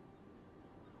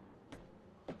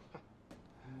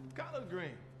 Collard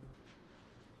green.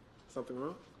 Something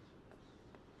wrong?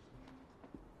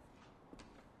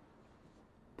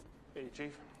 Hey,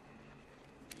 Chief.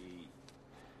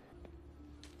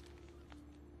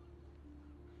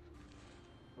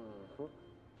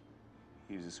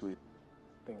 He was a sweet...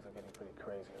 Things are getting pretty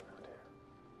crazy around here.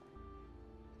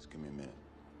 Just give me a minute.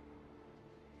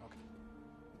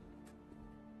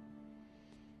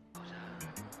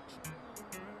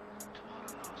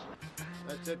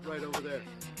 That That's it right over there.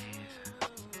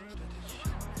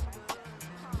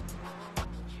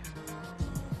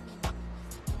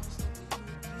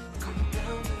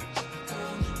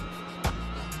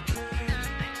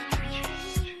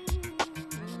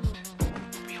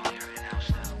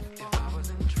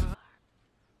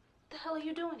 The hell are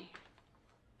you doing here?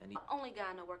 Only guy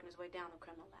I know working his way down the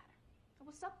criminal ladder. So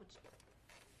what's up with you?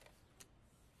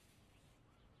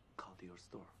 Called to your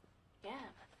store. Yeah,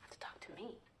 but not to talk to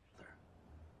me. There.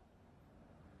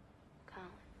 Colin.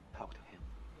 Talk to him.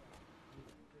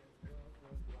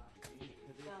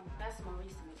 So, that's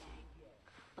Maurice in the gang.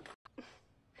 Look,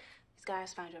 these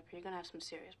guys find you up here, you're gonna have some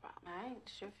serious problems. All right?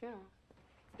 It's your funeral.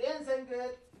 Dancing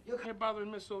good. You can't bother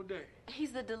Miss O'Day.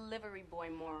 He's the delivery boy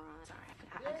moron. Sorry,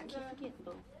 I keep forgetting,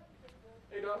 boo.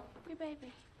 Hey, dog. Hey,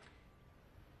 baby.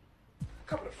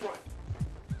 Come to the front.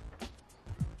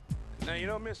 Now, you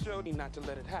know, Miss O'Day, not to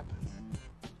let it happen.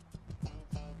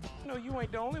 You know, you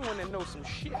ain't the only one that knows some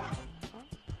shit.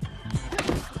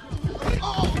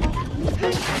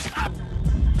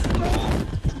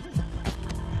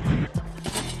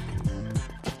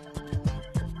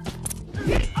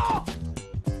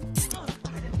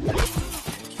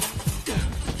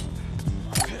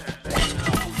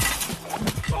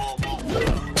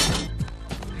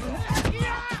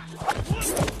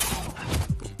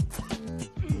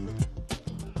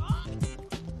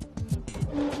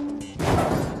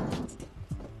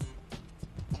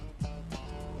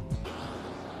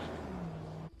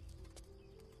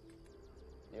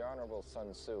 The Honorable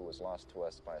Sun Tzu was lost to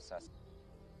us by assassin.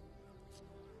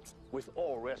 With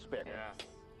all respect. Yeah.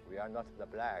 We are not the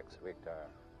blacks, Victor.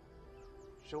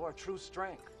 Show our true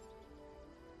strength.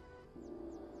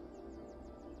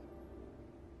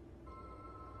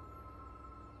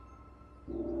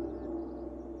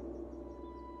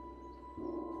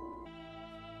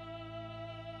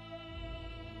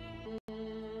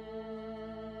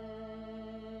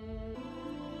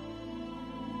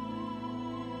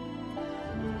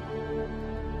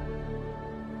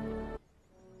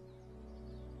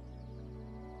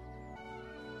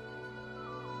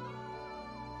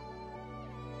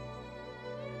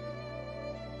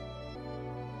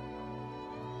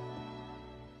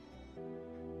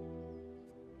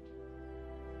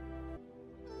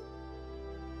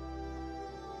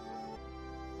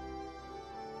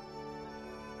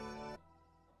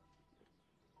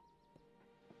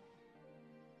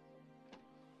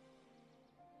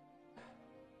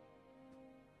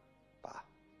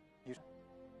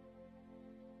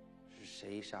是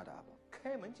谁下的阿宝？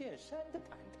开门见山的谈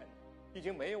谈，已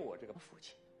经没有我这个父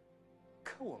亲，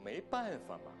可我没办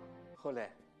法嘛。后来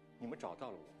你们找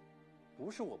到了我，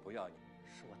不是我不要你，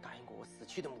是我答应过我死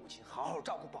去的母亲好好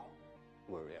照顾宝。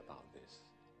Worry about this。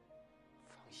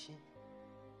放心。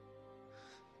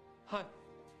嗨。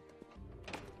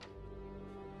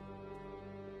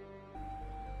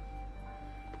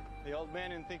The old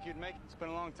man didn't think you'd make it. It's been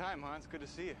a long time, huh? It's good to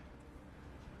see you.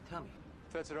 Tell me.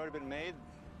 Threats had already been made.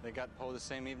 They got Poe the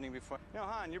same evening before. You know,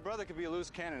 Han, your brother could be a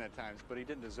loose cannon at times, but he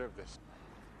didn't deserve this.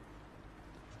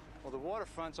 Well, the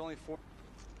waterfront's only 4...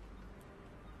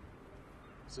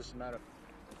 It's just a matter of...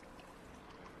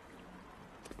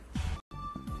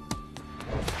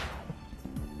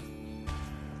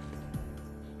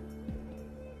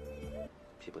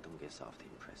 People don't get soft in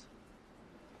prison.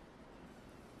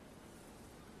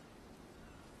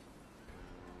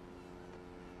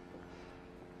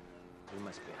 You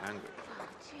must be hungry. Oh,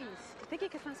 jeez. You think you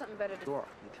could find something better to do? Sure.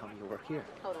 You tell me you work here.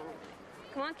 Hold on.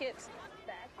 Come on, kids.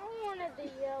 I wanted the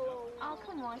yellow one. Oh,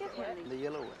 come on. Get him. The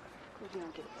yellow one. You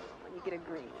don't get a yellow one. You get a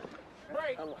green one.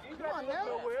 Break. Come on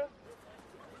now.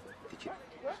 Did you?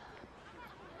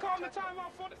 Call me time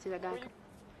out for the... See that guy?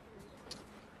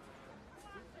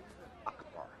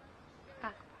 Akbar.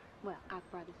 Akbar. Well,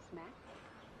 Akbar the smack.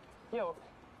 Yo,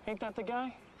 ain't that the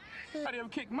guy? Somebody ever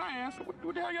kicked my ass.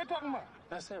 What the hell y'all talking about?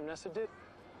 That's him. That's the dude.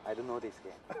 I don't know this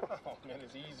guy. Oh, man,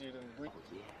 it's easier than breathing.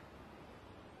 Oh,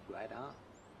 yeah. Right on.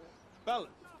 Fellas,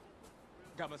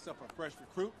 got myself a fresh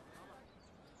recruit.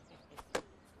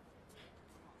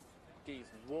 These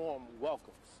warm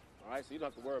welcomes, all right? So you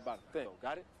don't have to worry about a thing,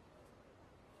 got it?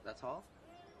 That's all?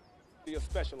 Be a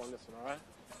special on this one, all right?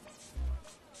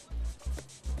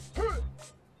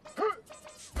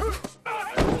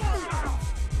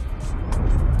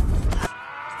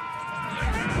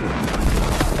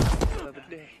 The other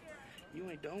day, you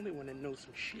ain't the only one that knows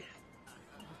some shit.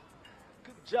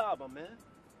 Good job, my man.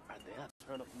 All right, then,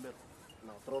 turn up the middle, and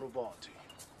I'll throw the ball to you.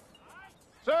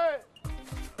 Say it!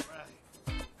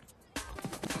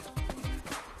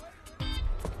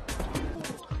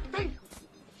 Damn!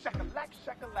 Shakalak,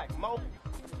 shakalak, mo.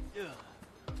 Yeah.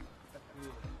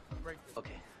 break.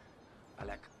 Okay. I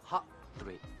like hot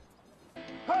 3.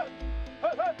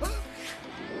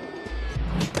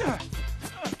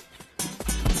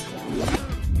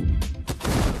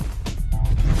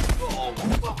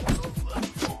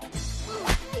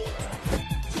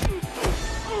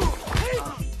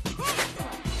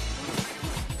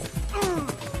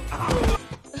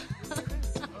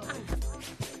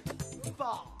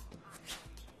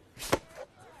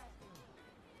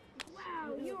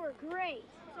 Wow, you were great.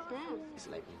 Just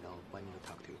let me know when you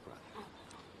talk to your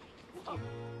brother.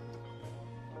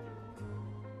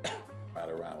 Ride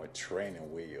around with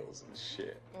training wheels and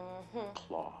shit.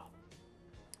 Claw.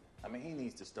 I mean, he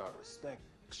needs to start respect.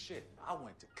 Shit, I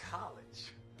went to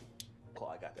college.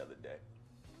 Claw I got the other day.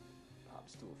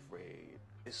 Pop's too afraid.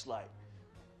 It's like,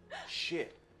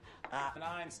 shit. An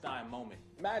Einstein moment.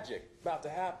 Magic about to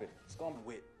happen. It's going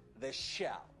with the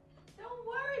shout. Don't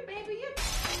worry, baby. You.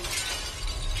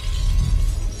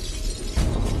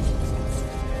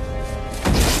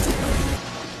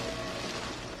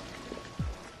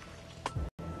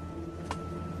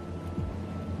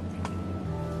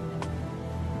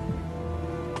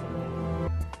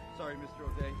 Sorry, Mr.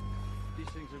 O'Day. These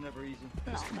things are never easy.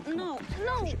 No.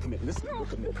 Come here, listen.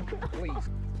 Come here. Please.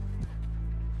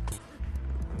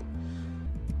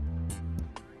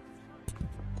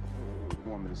 What do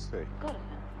you want me to say? Go to him.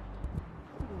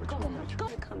 What you want me to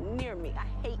Don't come near me. I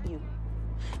hate you.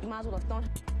 You might as well have thrown.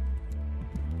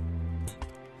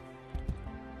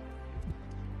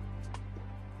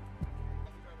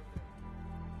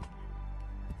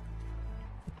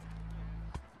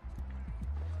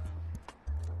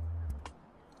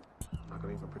 I'm not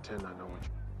gonna even pretend I know what you.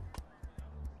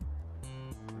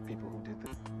 The people who did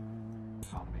this,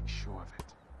 I'll make sure of it.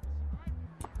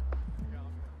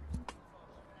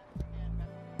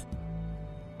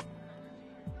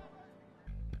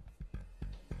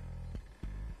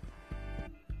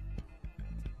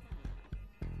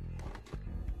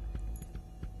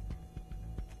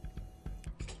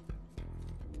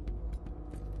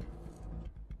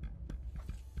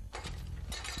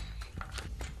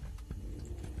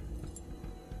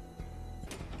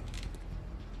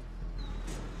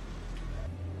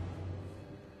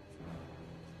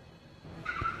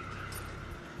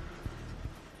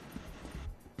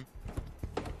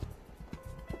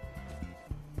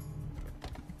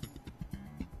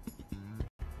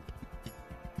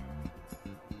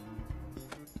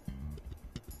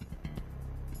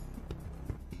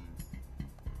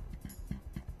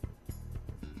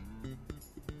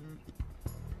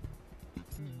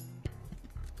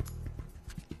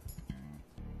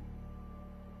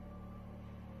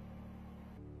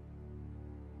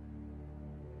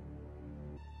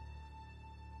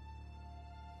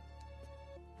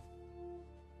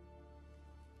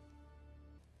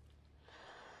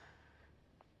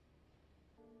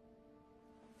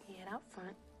 He had out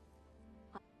front.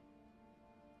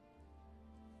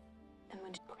 And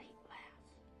when she great laugh.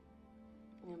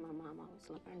 And my mom always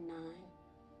looked her 9.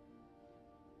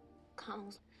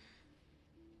 Comes.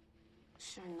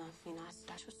 Sure enough, I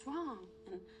thought she was wrong.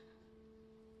 And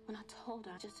when I told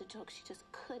her, just a joke, she just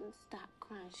couldn't stop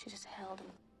crying. She just held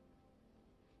him.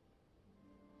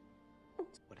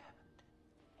 What happened?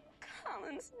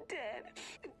 Colin's dead.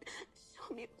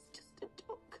 Show me it was just a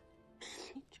joke. I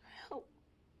need your help.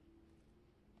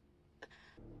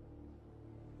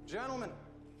 Gentlemen,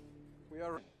 we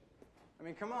are. I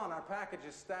mean, come on, our package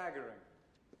is staggering.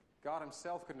 God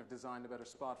himself couldn't have designed a better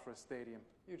spot for a stadium.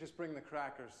 You just bring the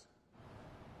crackers.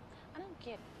 I don't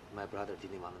get it. My brother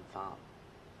didn't want them found.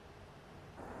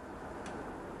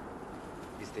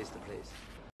 Is this the place?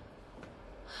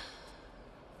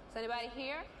 Is anybody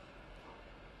here?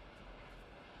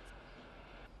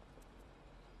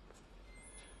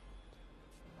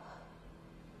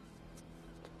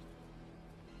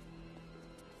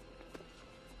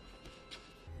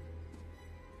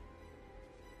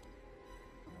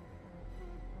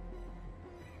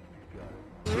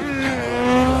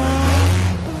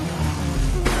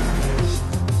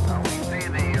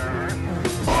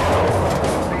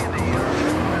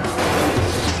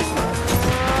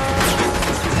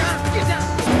 Get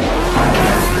down!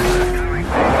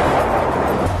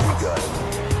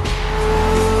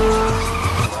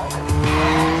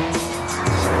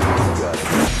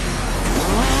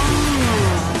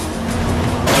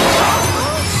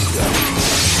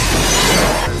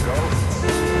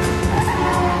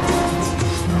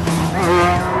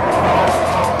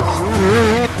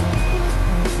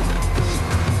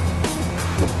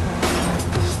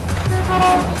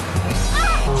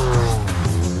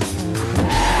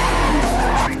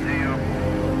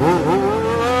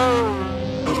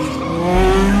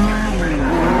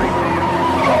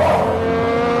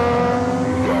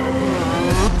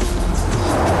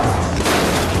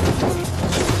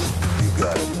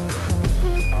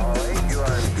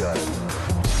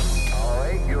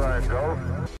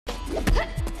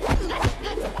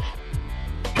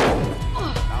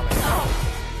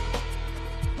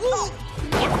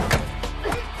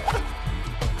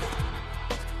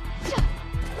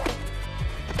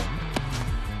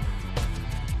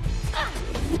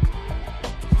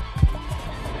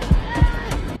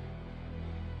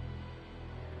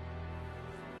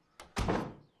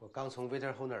 刚从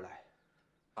Waiter Ho 那儿来。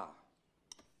啊，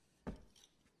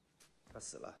他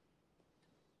死了。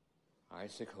还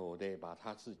是口得把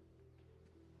他自己。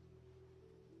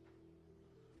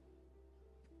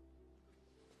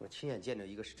我亲眼见着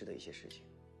一个是值得一些事情。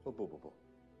不，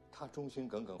他忠心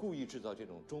耿耿，故意制造这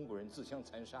种中国人自相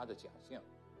残杀的假象。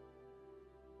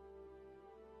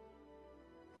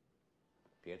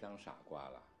别当傻瓜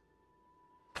了。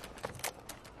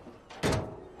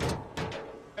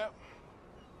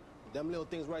 Them little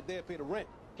things right there pay the rent.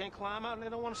 Can't climb out and they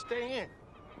don't want to stay in.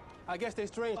 I guess they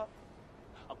strange.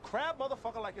 A crab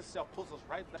motherfucker like yourself pulls us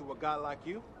right to a guy like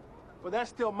you. But that's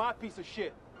still my piece of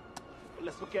shit.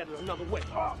 Let's look at it another way.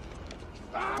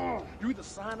 You either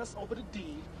sign us over the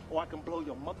deed, or I can blow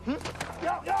your mother.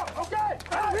 Yo, okay!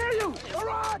 I hear you! All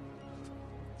right!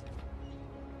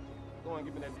 Go and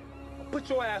give me that. I'll put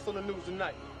your ass on the news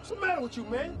tonight. What's the matter with you,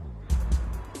 man?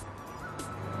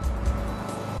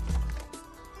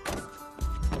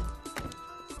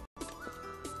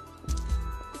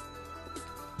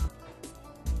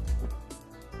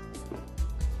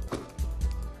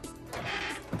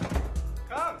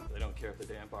 They don't care if the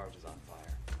damn barge is on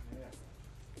fire. Yeah.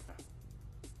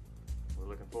 We're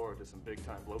looking forward to some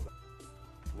big-time blowback.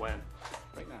 When?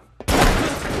 Right now.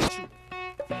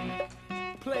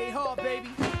 Play hard, baby.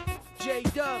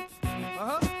 J-Dub.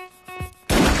 Uh-huh.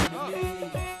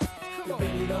 Come on.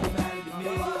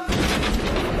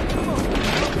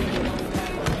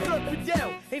 Fidel,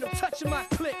 ain't no touching my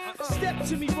click. Step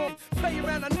to me, wrong. Play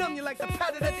around, I numb you like the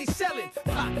powder that they selling.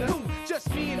 Partner, who? Just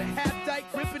me and a half dyke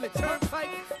ripping the turnpike.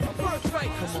 First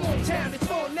right, small town, it's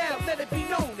on now. Let it be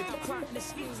known.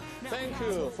 Thank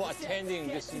you for attending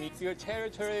this meeting. Your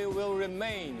territory will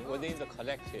remain within the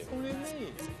collective.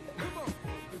 Remain.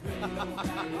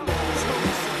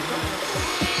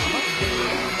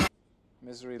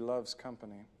 Misery loves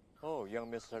company. Oh,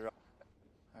 young Mr.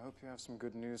 I hope you have some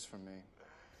good news for me.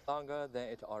 Longer than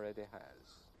it already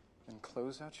has. Then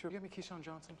close out your... Give me Keyshawn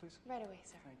Johnson, please. Right away,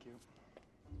 sir. Thank you.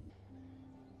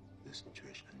 Listen,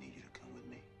 Trish, I need you to come with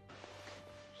me.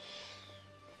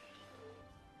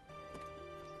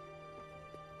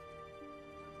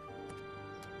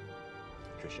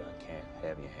 Trisha, I can't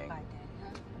have you hang. Bye, Daddy,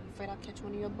 huh? Afraid I'll catch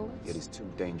one of your bullets? It is too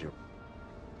dangerous.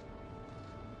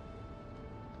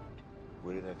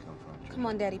 Where did that come from, Trish? Come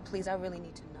on, Daddy, please. I really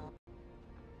need to know.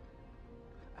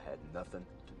 I had nothing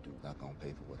to do. Not gonna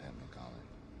pay for what happened in college.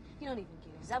 You don't even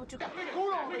get it. Is that what you... Go on,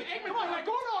 nigga. Come on, like,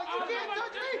 go on. You can't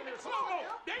touch me. Come on.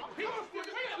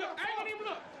 Look, I ain't gonna even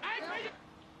look. I ain't gonna...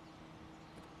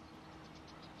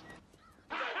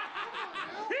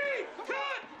 He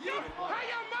cut! How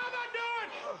your mama doing?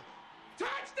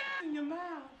 Touchdown in your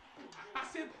mouth. I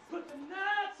said, put the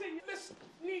nuts in your... Listen,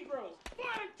 Negroes.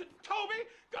 Boy, Toby,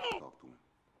 go! Talk to him.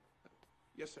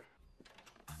 Yes, sir.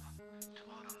 To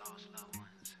all the lost loved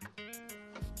ones.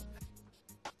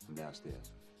 I'm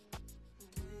downstairs.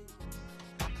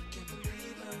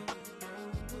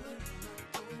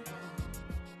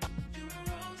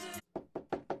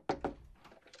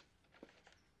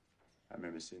 I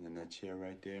remember sitting in that chair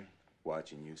right there,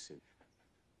 watching you sit.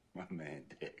 My man,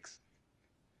 Dex.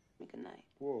 Good night.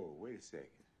 Whoa, wait a second.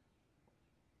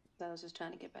 I was just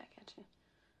trying to get back at you.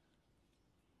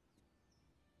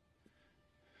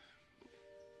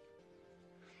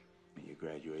 In your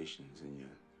graduations and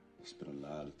there's been a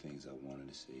lot of things I wanted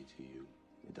to say to you.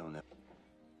 It don't ever...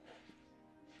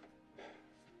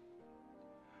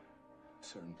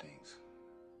 Certain things.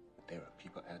 There are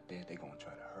people out there, they're gonna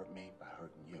try to hurt me by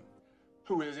hurting you.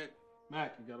 Who is it?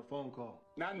 Mac, you got a phone call.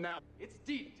 Not now. It's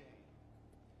DJ.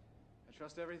 I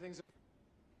trust everything's...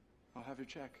 I'll have your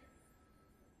check.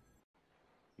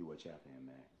 You watch out for him,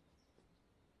 Mac.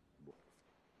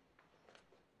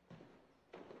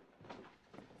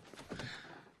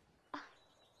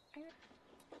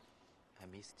 I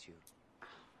missed you.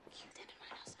 You didn't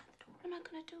run outside the door. What am I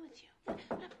gonna do with you?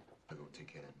 I'll go take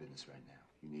care of that business right now.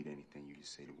 You need anything, you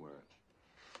just say the word.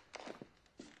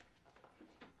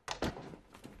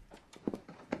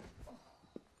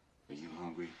 Are you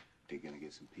hungry? They're gonna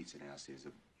get some pizza downstairs.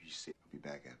 You sit. I'll be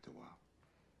back after a while.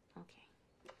 Okay.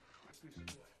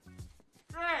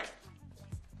 Hey!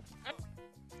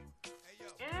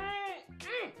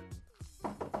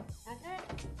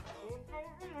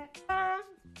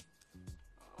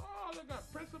 Oh, they got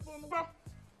principal in the book.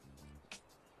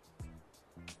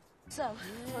 So,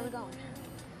 where are we going?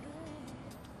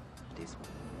 This one.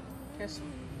 This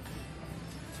one.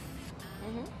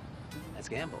 Mm-hmm. Let's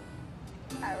gamble.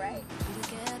 All right.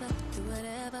 Together, do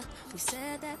whatever. We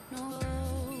said that no,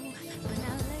 but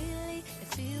now lately it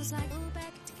feels like go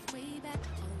back, take it way back,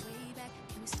 all the way back.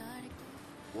 Can we start it?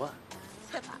 What?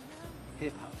 Hip hop.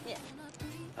 Hip hop. Yeah.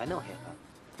 I know hip hop.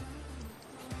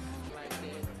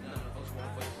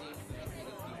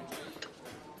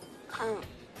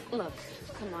 Look,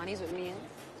 come on, he's with me.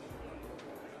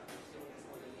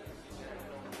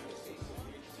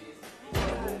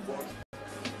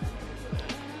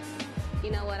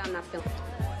 You know what? I'm not feeling.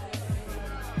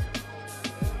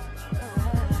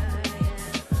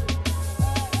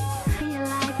 Feel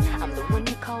like I'm the one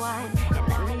you call wine,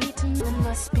 and I need to know it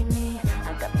must be me.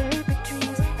 I got very big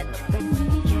dreams, and nothing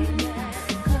me, yeah.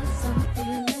 'Cause I'm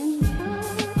feeling you.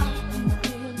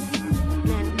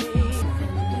 And me.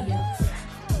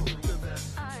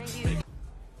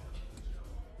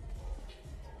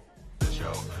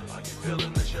 Joe, are you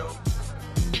feeling the show?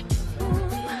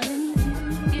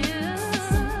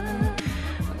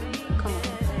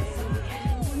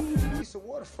 Piece of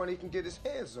waterfront he can get his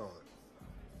hands on.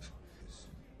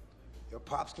 Your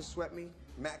pops can sweat me,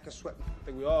 Matt can sweat me. I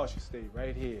think we all should stay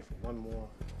right here for one more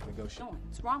negotiation.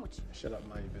 What's wrong with you? Shut up and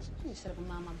mind your business. You shut up and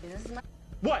mind my business.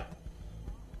 What?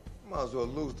 Might as well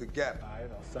lose the gap. All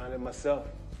right, I'll sign it myself.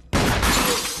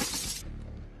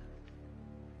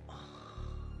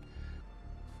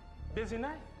 Busy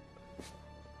night.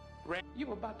 You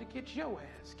were about to get your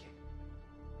ass kicked.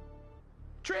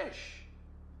 Trish,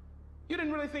 you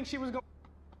didn't really think she was going.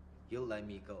 You let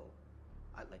me go.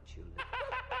 I let you live.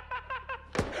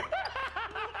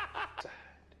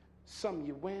 Some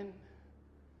you win.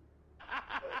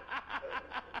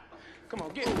 Come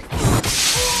on, get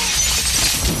it.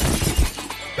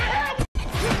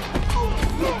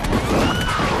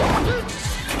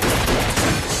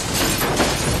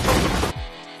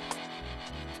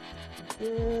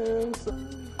 Yeah,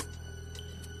 son.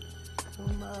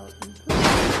 Come out and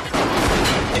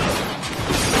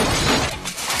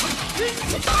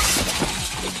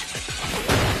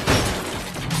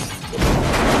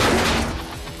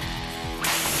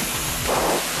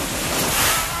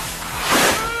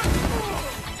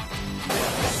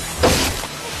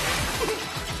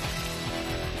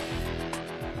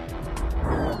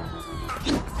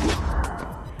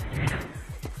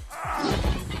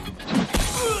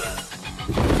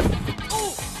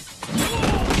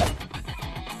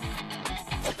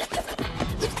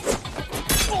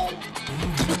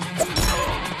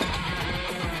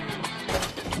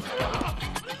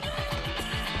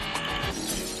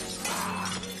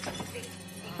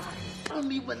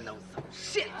Don't even know some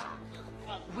shit.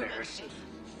 Where is she?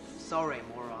 Sorry,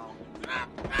 moron.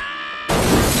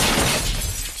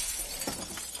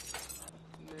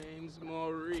 Name's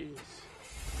Maurice.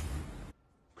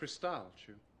 Cristal,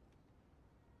 Chu.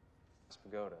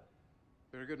 Pagoda.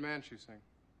 You're a good man, Chu Sing.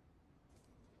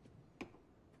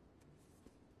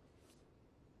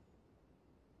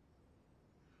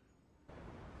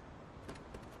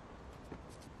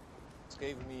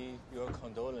 Gave me your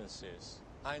condolences.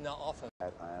 I now often.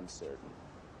 That I am certain.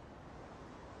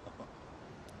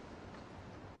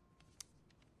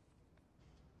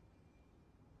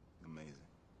 Amazing.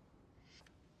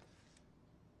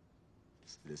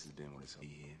 This has been what it's here.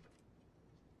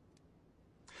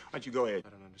 Why don't you go ahead? I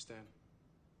don't understand.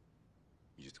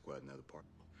 You just acquired another part.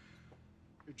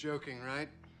 You're joking, right?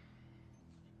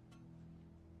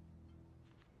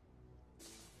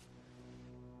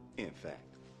 In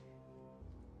fact,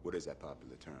 what is that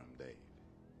popular term, Dave?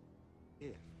 Yeah.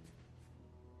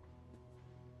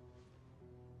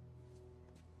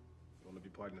 You want to be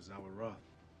partners now with Roth?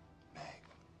 Mag,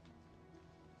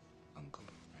 Uncle,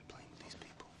 and playing with these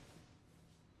people.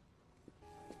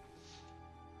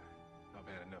 I've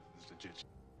had enough of this legit.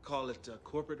 Call it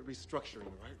corporate restructuring,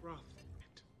 right, Roth?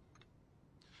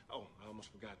 Oh, I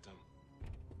almost forgot.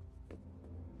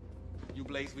 You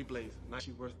blaze, we blaze. Now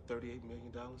she worth $38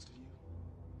 million to you.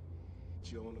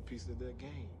 You own a piece of their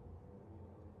game.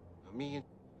 I mean,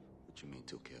 What you mean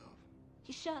took care of?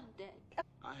 He shot him dead.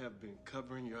 I have been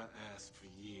covering your ass for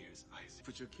years, Isaac.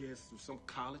 Put your kids through some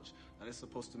college that is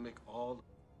supposed to make all,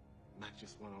 not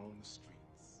just one on the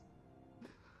streets.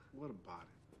 What about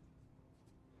it?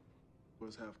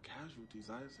 Wars have casualties,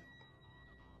 Isaac.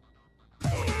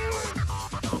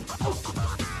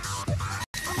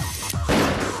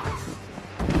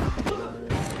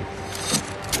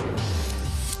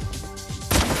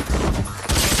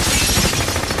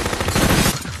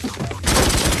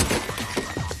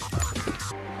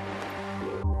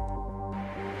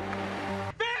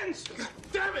 Vince!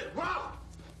 Damn it, Rob!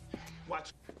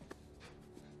 Watch.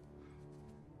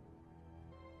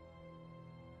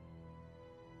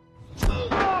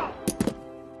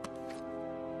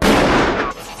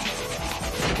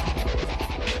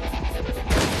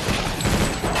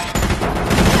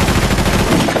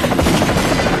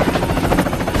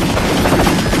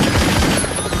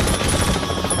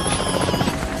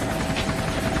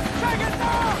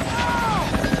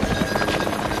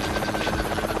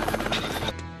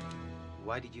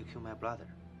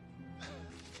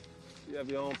 have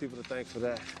your own people to thank for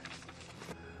that.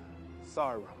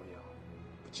 Sorry, Romeo,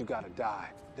 but you gotta die.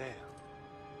 Damn.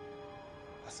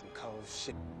 That's some cold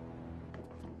shit.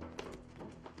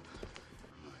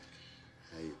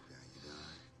 How you feel? You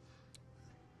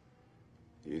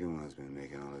dying? You the one's been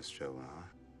making all this trouble, huh?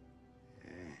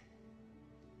 Yeah.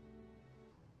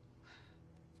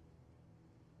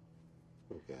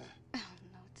 Okay. I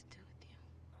don't know what to do with you.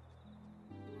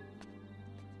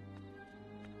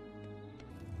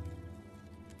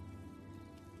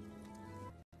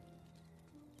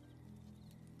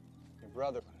 Your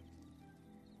brother.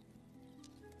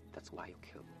 That's why you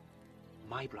killed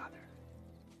my brother.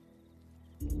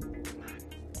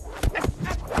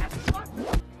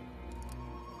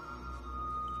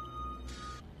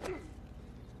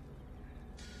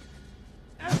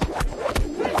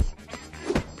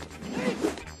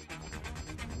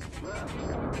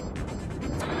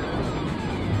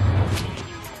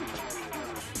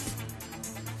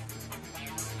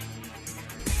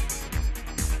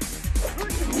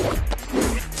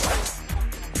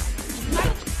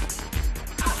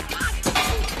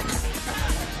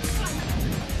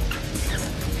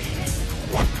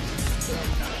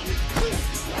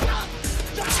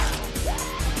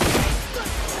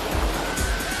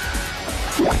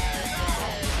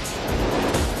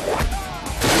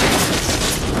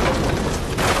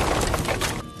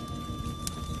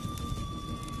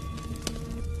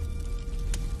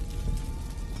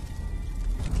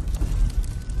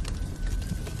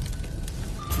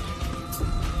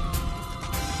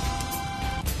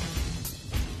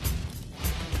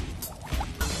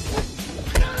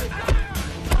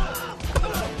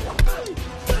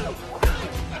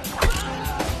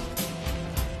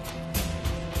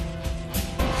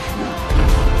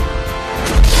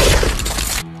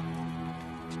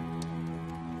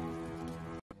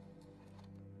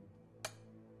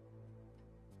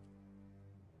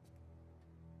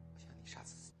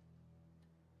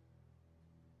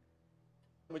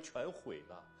全毁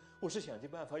了，我是想尽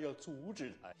办法要阻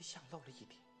止他。你想漏了一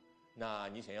点。那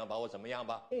你想要把我怎么样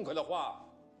吧？痛快的话，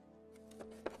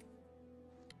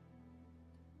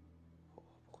我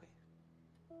不会。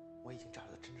我已经找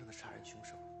到真正的杀人凶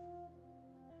手，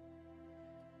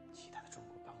其他的中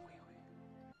国帮会。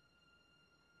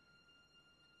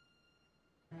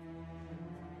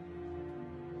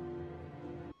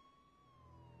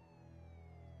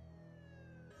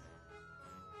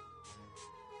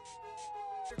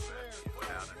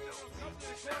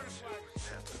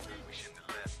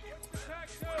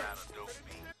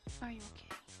Are you okay?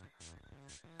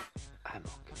 I'm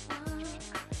okay.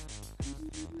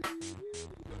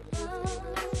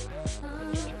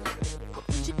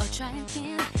 Or try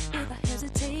again if I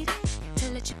hesitate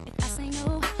to let you. If I say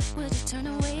no, would you turn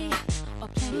away or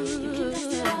play? You can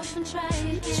dust it off and try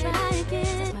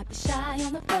again. Just might be shy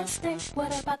on the first day.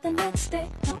 What about the next day?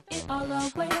 Throw it all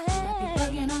away. Might be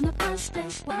bugging on the first day.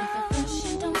 What if at first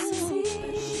you don't succeed?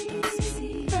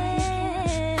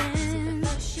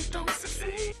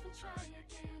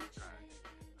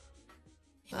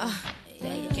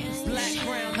 Black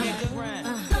crown, nigga.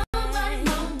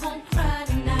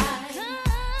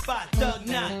 Spot thug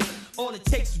knock. All it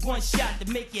takes is one shot to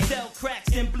make you sell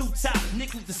cracks in blue top.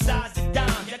 Nickels the size of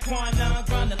dime. That quinine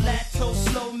grind the lactose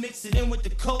slow. Mix it in with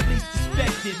the cold, least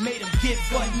suspected. Made him get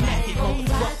butt naked.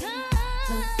 Motherfucker.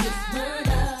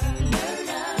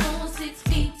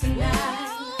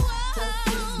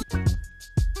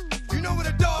 You know what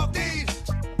a dog needs?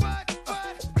 What?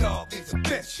 Dog needs a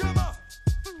bitch. Come on.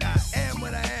 I am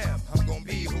what I am. I'm gonna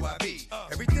be who I be.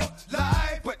 Everything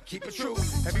lie, but keep it true.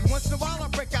 Every once in a while I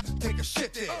break out, take a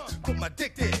shit there. Put my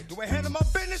dick there. Do I handle my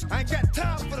business? I ain't got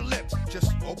time for the lip.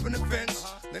 Just open the fence,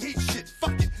 then eat shit.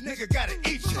 Fuck it, nigga gotta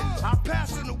eat shit. I'll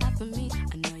pass in the for me.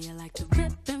 I know you like to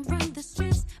rip and run the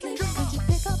streets. Please, could you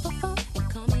pick up a phone and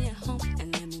call me at home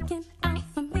and let me get out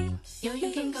for me? Yo,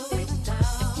 you can go with the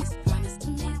dog. If you promise to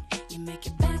me, you make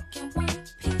it back in one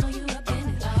piece. Know you up in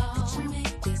it all. Could you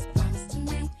make this promise to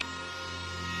me?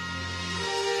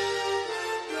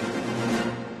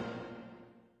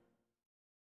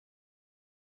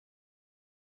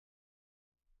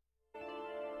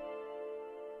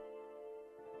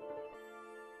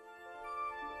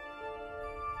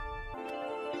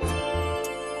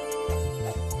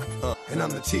 And I'm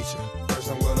the teacher.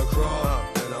 First I'm gonna crawl,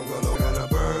 then I'm gonna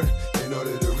burn in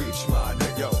order to reach my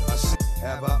neck. Yo, I see,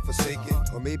 have I forsaken?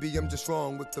 Or maybe I'm just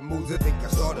wrong with the moves. I think I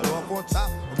started off on top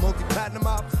of multi-platinum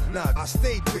out. Nah, I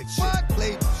stayed with shit,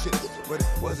 played with shit, but it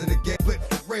wasn't a game. Split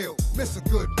for real, miss a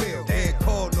good meal. Ain't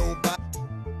call nobody.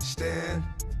 Stand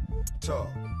tall.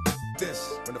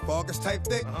 This, when the fog is tight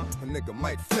thick, a nigga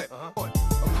might flip. A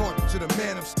According to the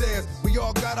man upstairs, we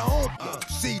all got our own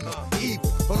see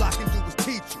evil. All I can do is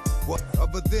teach you. What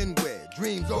other than where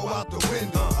dreams go out the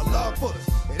window. I love bullets.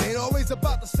 It ain't always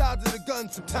about the size of the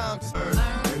gun. Sometimes it's burn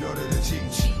in order to cheat.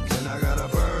 And I gotta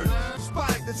burn.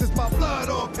 Spotted, this is my blood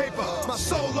on paper, my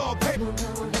soul on paper.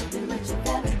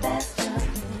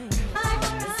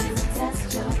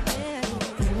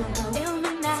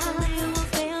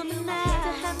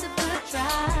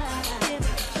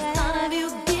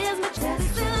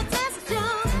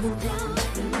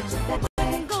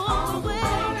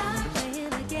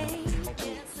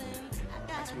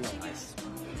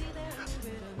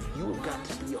 You have got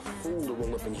to be a fool to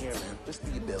roll up in here, man. This is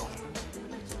your bill.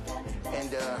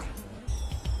 And,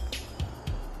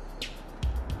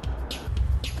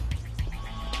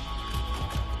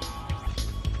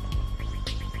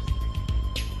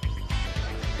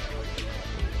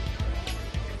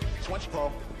 watch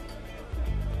Paul.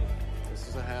 This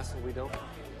is a hassle we don't.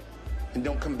 And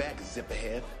don't come back, zip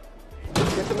ahead.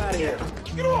 Get them out of here.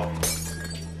 Get off!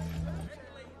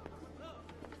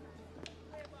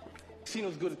 Seen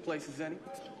as good a place as any.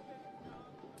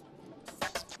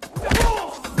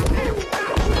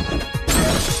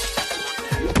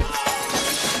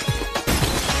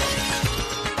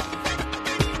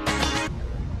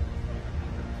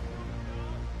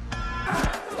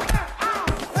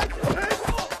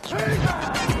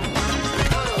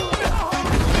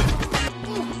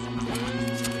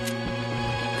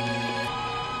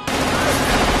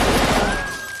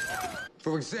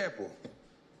 For example,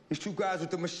 these two guys with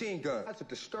the machine gun, that's a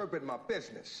disturbing my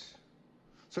business.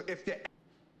 So if they're...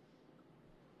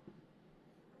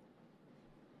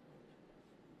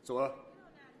 So,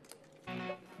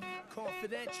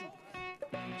 Confidential.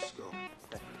 Let's go.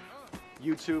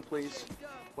 You too, please.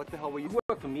 What the hell will you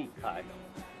work for me, Kai?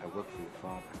 I work for your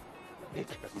father.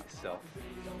 It's myself.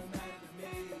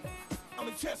 I'm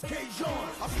a chess cage on.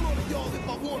 I'll slaughter y'all if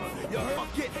I wanna. You heard? I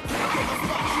get my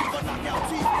spot, shoot, but knock out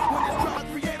teeth. When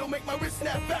it's dry, 3-8'll make my wrist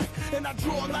snap back. And I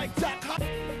draw like that.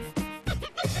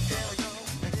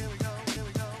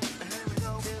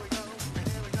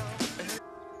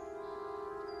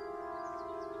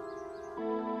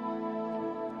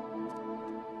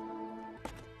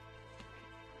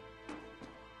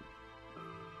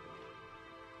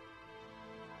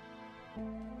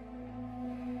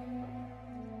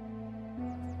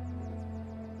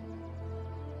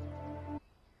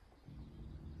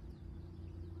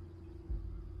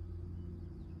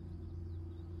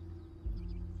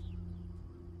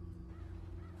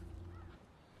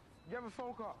 You have a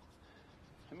phone call?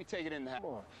 Let me take it in the house.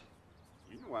 Come on.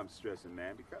 You know I'm stressing,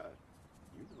 man, because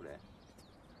you know that.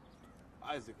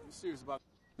 Isaac, I'm serious about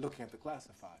looking at the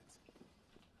classifieds.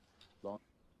 Long.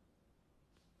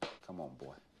 Come on,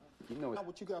 boy. You know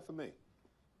what you got for me.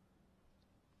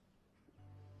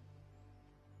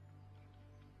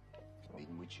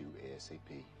 Meeting with you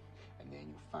ASAP, and then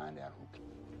you find out who.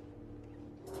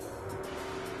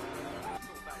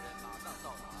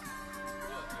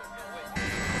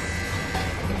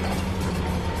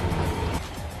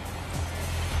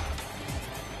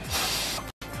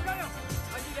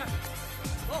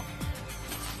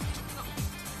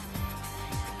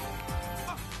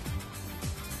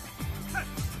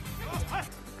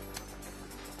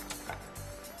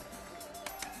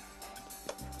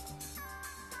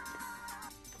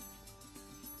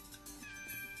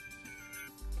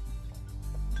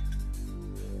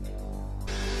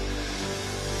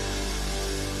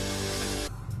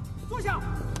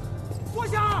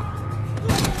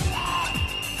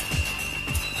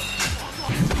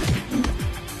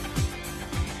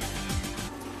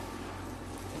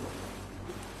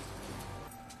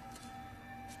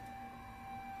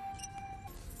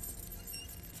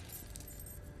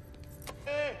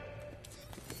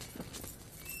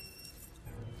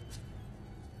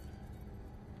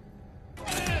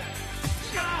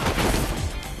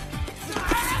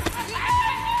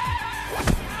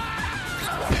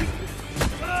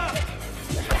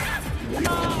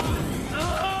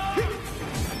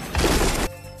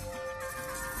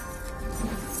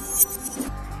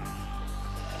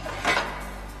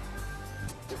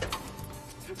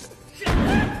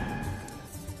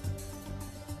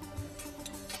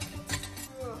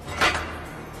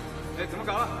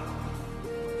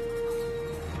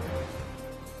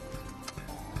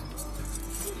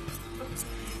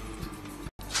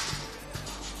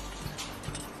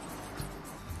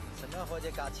伙计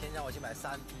给钱让我去买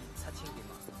3批，7千幾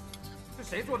嘛。这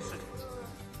谁做的事情？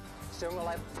上個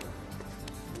禮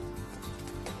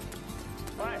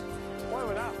喂，我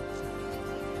回啦。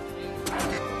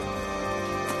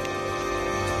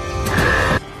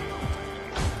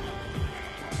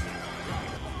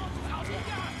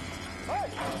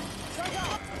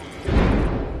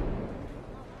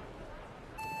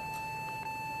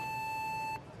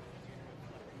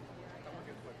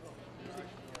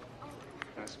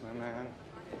my man.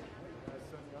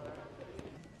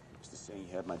 Mr. Singh,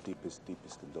 you have my deepest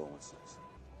condolences.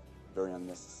 Very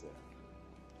unnecessary.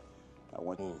 I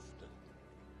want moved.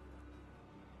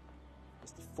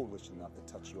 It's foolish enough to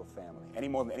touch your family any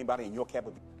more than anybody in your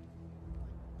cabinet.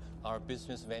 Our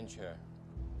business venture.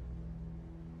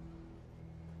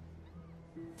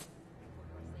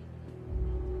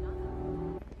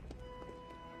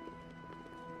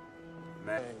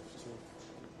 Man.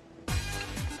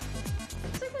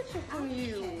 Signature from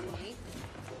you. Okay.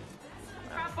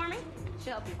 Cry for me?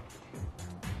 Shelby.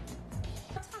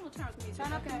 Turn up the music.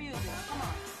 Turn up the music. Come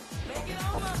on. Make it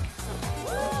over.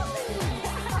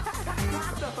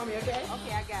 Cry stuff for me, okay?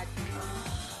 Okay, I got you.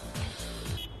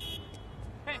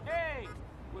 Hey!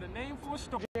 With a name for a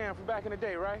story. Jam from back in the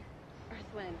day, right?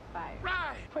 Earth, Wind, and Fire.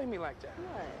 Right! Play me like that.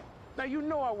 What? Now, you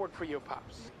know I work for your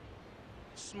pops.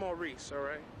 Maurice, all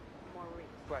right? Maurice.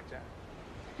 Like that.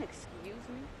 Excuse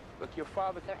me? Look, your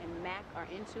father and Mac are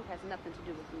into has nothing to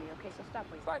do with me, okay? So stop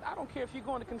wasting. Like, I don't care if you're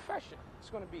going to confession. It's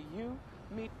going to be you,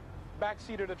 me,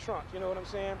 backseat of the trunk. You know what I'm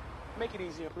saying? Make it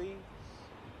easier, please.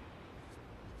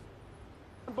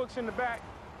 Books in the back.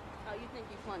 Oh, you think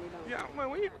you're funny, don't you? Yeah, man,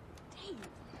 when you...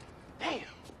 Damn.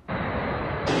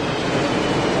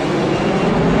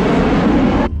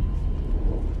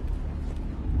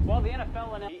 Well, the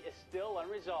NFL and is still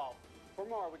unresolved. For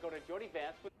more, we go to Jody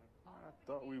Vance with... I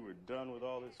thought we were done with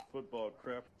all this football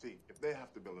crap. See, if they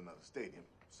have to build another stadium,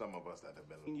 some of us that have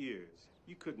been years.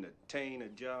 You couldn't attain a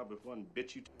job if one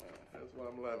bit you. That's why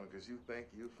I'm laughing, because you think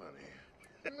you funny.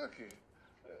 Look here,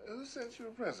 who sent you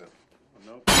a present?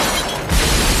 No.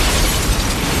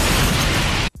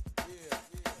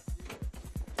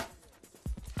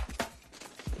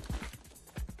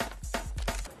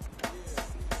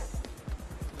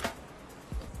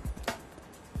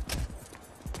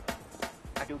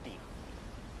 I do deep.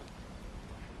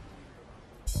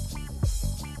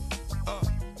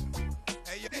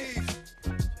 Hey, Dave.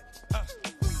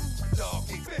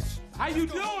 Doggy fish. How you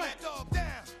doing? I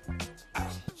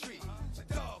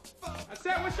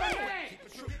said, what's your name?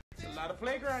 There's a lot of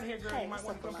playground here, girl. You might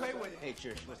want to come play with it. Hey,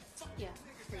 cheers. Yeah.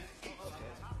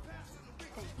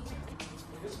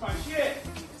 This is my shit.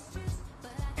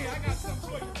 Hey, I got something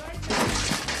for you right now.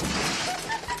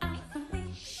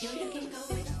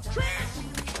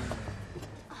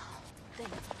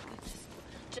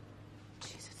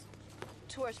 Jesus.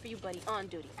 Tours for you, buddy. On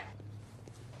duty.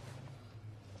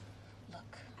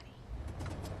 Look,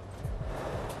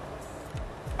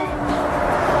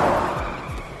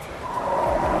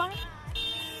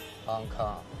 Hong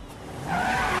Kong.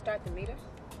 start the meter.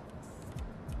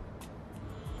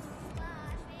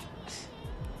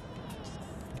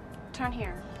 Turn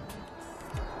here.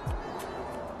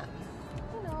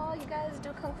 You know, all you guys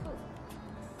do kung fu.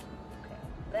 Okay,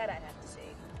 that I'd have to see.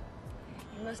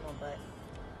 You must know, but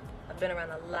I've been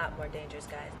around a lot more dangerous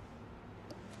guys.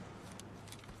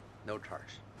 No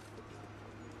charge.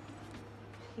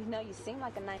 You know, you seem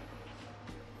like a nice...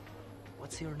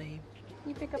 What's your name?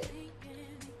 You pick up...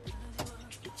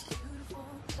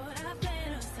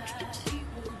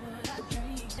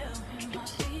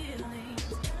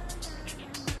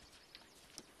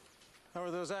 How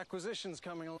are those acquisitions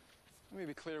coming along? Let me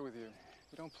be clear with you.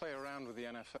 You don't play around with the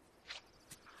NFL.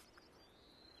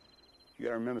 You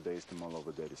gotta remember days to mull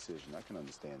over their decision. I can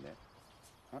understand that.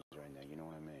 Right now, you know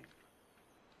what I mean?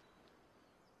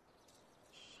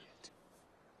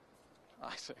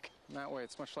 Isaac, in that way,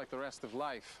 it's much like the rest of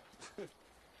life.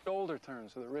 Shoulder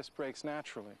turns, so the wrist breaks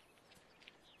naturally.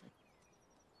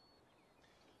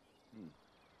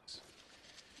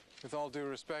 With all due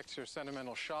respect to your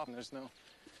sentimental shopping, there's no...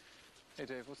 Hey,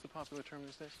 Dave, what's the popular term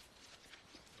these days?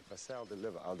 If I say I'll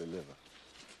deliver, I'll deliver.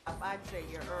 I'd say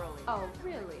you're early. Oh,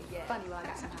 really? Yeah. Funny, well, I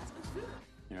got some husbands.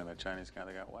 You know that Chinese guy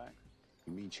that got whacked?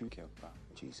 You mean you killed Pop?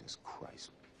 Jesus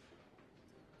Christ.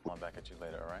 I'll back at you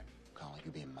later, all right? Colin,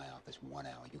 you be in my office 1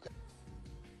 hour. You got...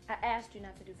 I asked you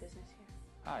not to do business here.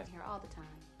 Hi. I'm here all the time.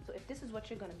 So if this is what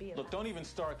you're going to be about... Look, don't even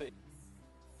start the...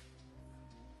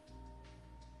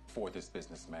 for this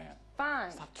businessman.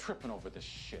 Fine. Stop tripping over this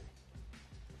shit.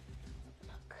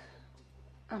 Look,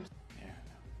 I'm... Yeah.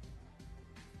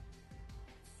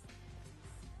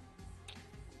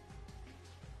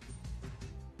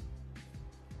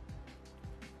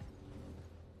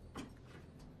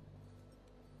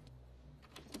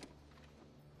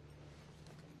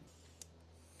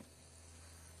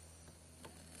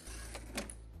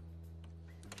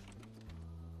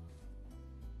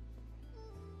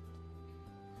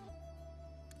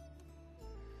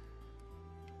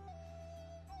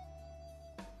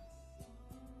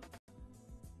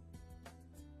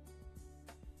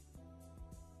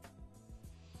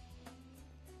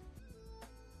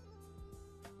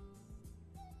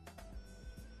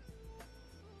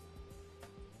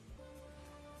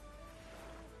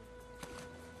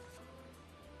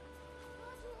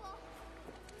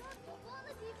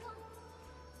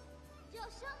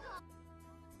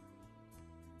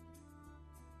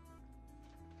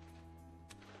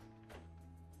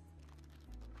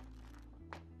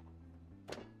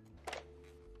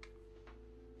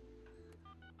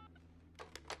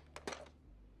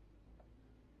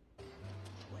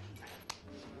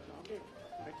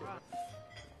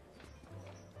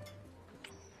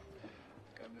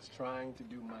 trying to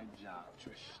do my job,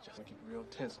 Trish. Just keep it real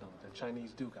tense though. That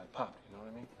Chinese dude got popped, you know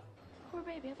what I mean? Poor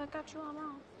baby, have I got you all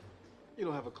wrong? You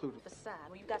don't have a clue. Facade.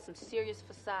 Well, you got some serious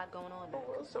facade going on there.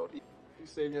 Oh, well, so do you. You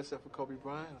saving yourself for Kobe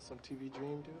Bryant or some TV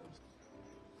dream, dude?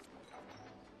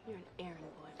 You're an errand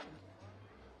boy for me.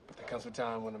 But there comes a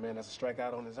time when a man has to strike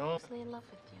out on his own. I'm in love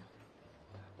with you.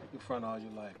 You front all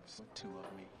your life, so two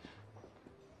of me.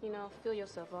 You know, feel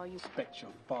yourself all you... Respect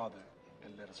your father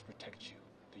and let us protect you.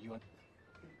 Do you understand?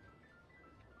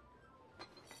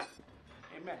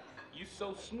 Hey, man, you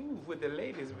so smooth with the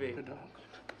ladies, baby. Good dog.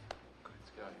 Good,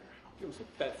 let's get out of here. Give him some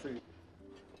fat free. What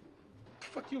the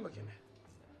fuck you looking at?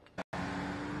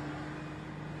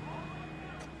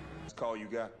 Call you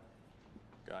got?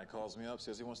 Guy calls me up,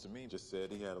 says he wants to meet. Just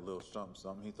said he had a little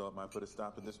something he thought might put a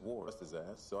stop to this war. Bust his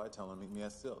ass, so I tell him meet me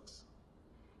at Silks.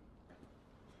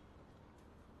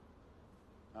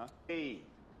 Huh? Hey.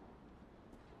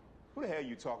 Who the hell are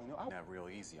you talking to? Not real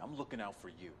easy. I'm looking out for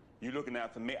you. You looking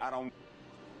out for me? I don't...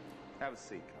 Have a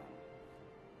seat, Carl.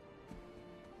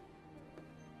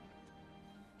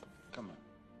 Come on.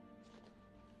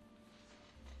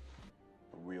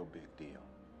 A real big deal.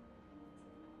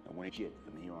 And when it gets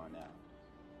from here on out.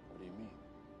 What do you mean?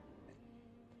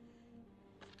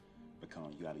 But come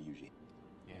on, you gotta use your...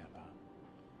 Yeah, Bob.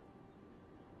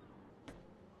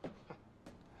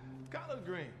 Collard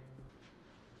green.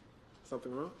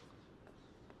 Something wrong?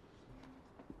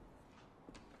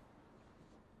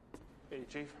 Hey,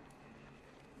 Chief.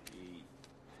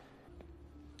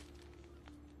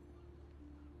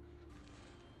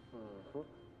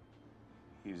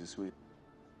 He was a sweet...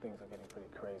 Things are getting pretty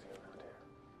crazy around here.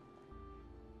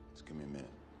 Just give me a minute.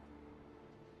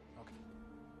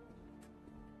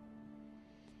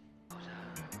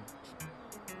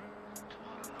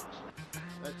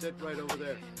 That's it right over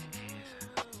there.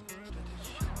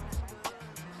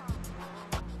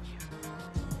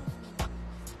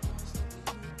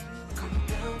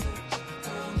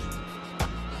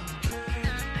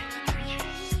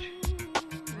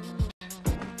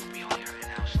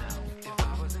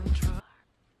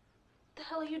 The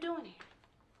hell are you doing here?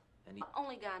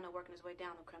 Only guy I know working his way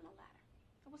down the criminal ladder.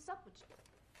 So what's up with you?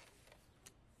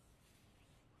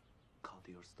 Called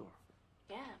to your store.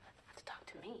 Yeah, but not to talk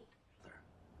to me. There.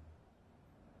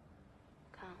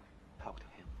 Colin. Talk to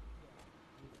him.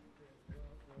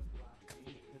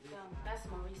 So, that's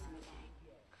Maurice in the gang.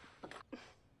 Look,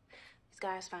 these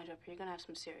guys find you up here, you're gonna have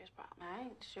some serious problems, all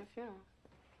right? It's your funeral.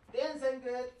 Dancing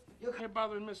good. You can't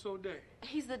bother Miss O'Day.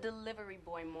 He's the delivery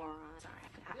boy moron. Sorry,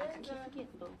 I keep forgetting,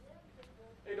 boo.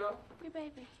 Hey, dog. Your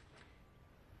baby.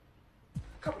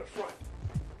 Come to the front.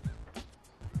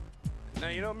 Now,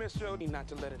 you know, Miss O'Day, not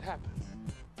to let it happen.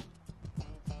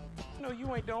 You know,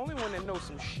 you ain't the only one that knows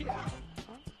some shit.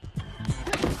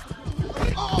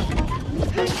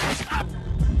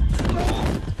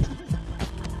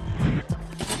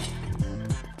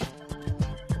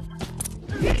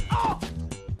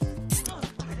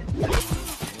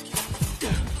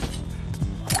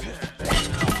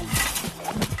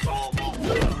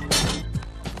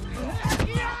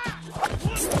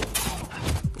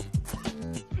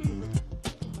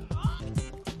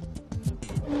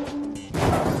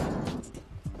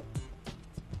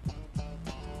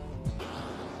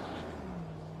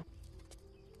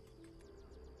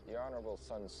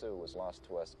 Sun Tzu was lost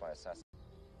to us by assassin.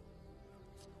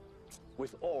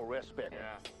 With all respect,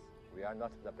 We are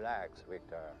not the blacks,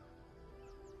 Victor.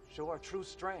 show our true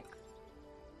strength.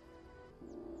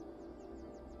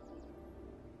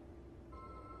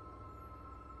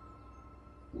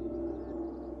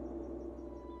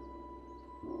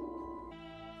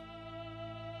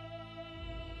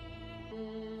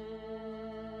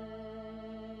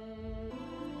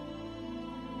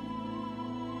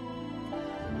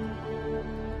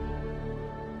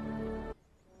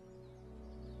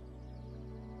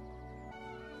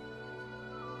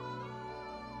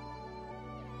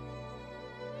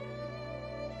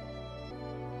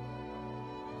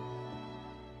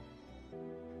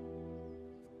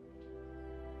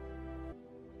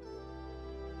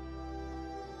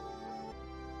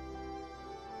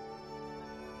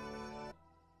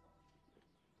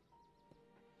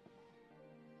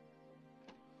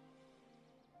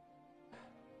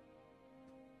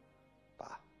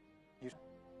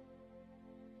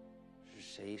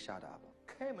谁杀的阿宝？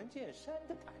开门见山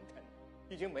的谈谈，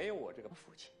已经没有我这个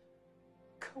父亲，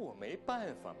可我没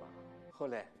办法嘛。后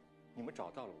来你们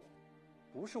找到了我，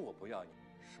不是我不要你，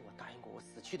是我答应过我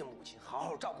死去的母亲，好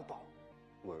好照顾宝。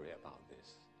Worry about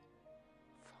this。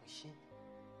放心。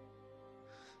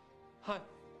汉。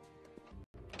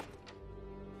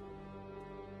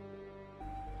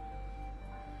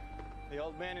The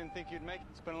old man didn't think you'd make it.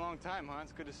 It's been a long time, huh?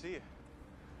 It's good to see you.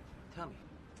 Tell me.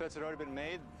 Threats had already been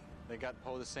made. They got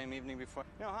pulled the same evening before.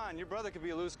 You know, Han, your brother could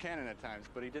be a loose cannon at times,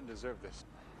 but he didn't deserve this.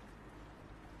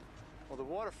 Well, the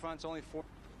waterfront's only 4...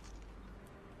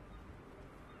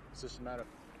 It's just a matter of...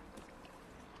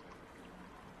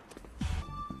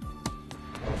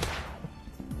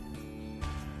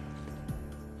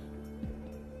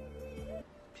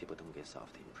 People don't get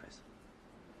soft in prison.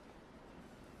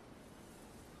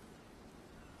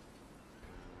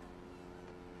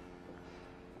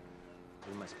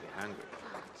 You must be hungry.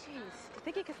 Oh, jeez. Do you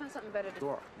think you could find something better to do?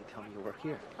 Sure. You tell me you work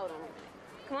here. Hold on a minute.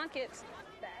 Come on, kids.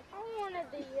 I wanted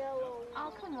the yellow one.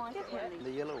 Oh, come on. Get him.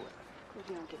 The yellow one. You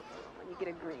don't get a yellow one. You get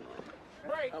a green one.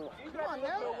 Break. You got to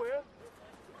look nowhere.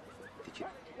 Did you?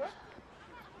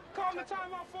 Call the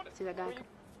time out for the... See that guy?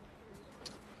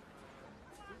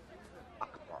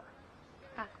 Akbar.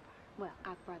 Akbar. Well,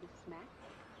 Akbar the smack.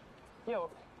 Yo,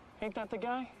 ain't that the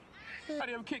guy?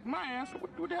 Somebody ever kicked my ass.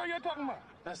 What the hell y'all talking about?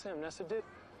 That's him. That's the dude.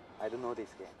 I don't know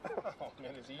this guy. Oh,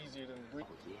 man, it's easier than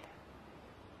breathing. Oh,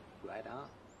 yeah. Right on.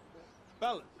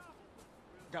 Fellas,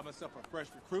 got myself a fresh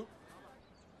recruit.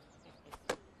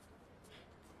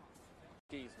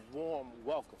 These warm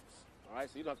welcomes, all right?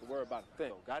 So you don't have to worry about a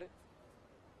thing, got it?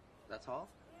 That's all?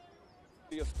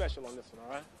 Be a special on this one,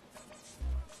 all right?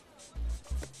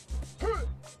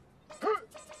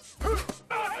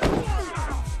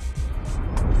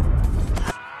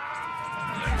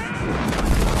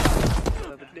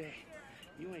 The other day,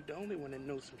 you ain't the only one that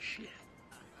knows some shit.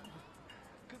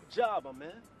 Good job, my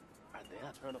man. Right there,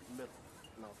 I'll turn up the middle,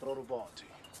 and I'll throw the ball to you.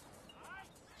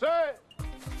 Say it!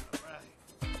 Right.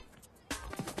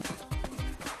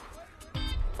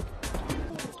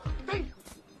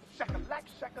 Shakalak,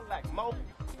 shakalak, mo.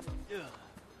 Yeah.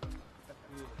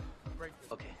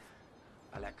 Okay.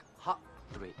 I like hot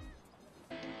 3.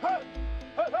 Hey!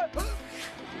 Hey, hey, hey!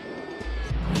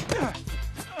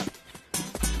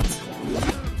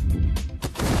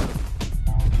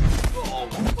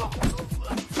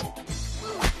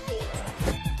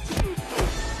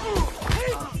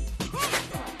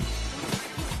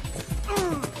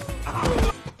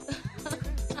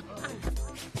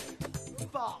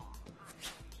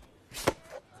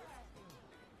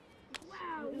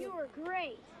 Wow, you were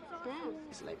great.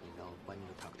 Just let me know when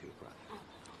you talk to your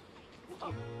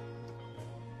brother.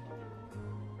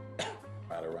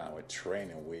 Ride around with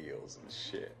training wheels and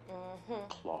shit.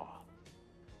 Claw.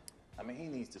 I mean, he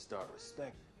needs to start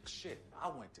respect. Shit, I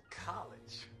went to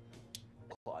college.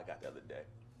 Claw I got the other day.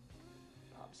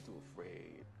 I'm still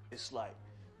afraid. It's like,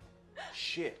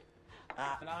 shit.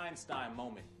 An Einstein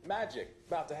moment. Magic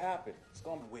about to happen. It's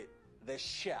going with the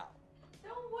shout.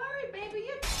 Don't worry, baby.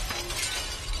 You.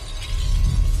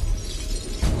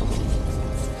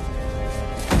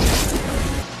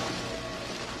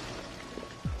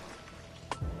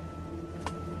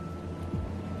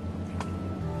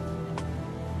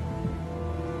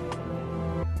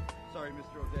 Sorry,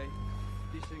 Mr. O'Day.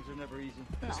 These things are never easy.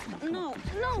 No.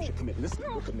 Come here, listen.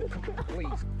 Look at me.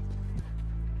 Please.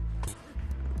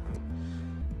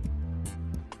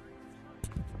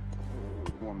 What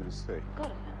do you want me to say? Go to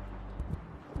him.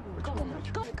 Go to him.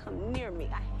 Don't come near me.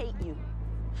 I hate you.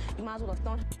 You might as well have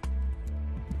thrown him.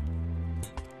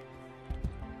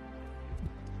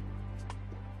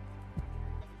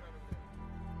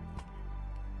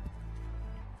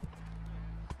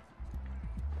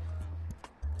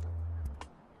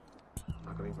 I'm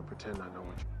not gonna even pretend I know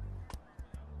what you...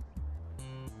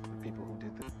 The people who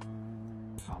did this,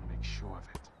 I'll make sure of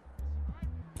it.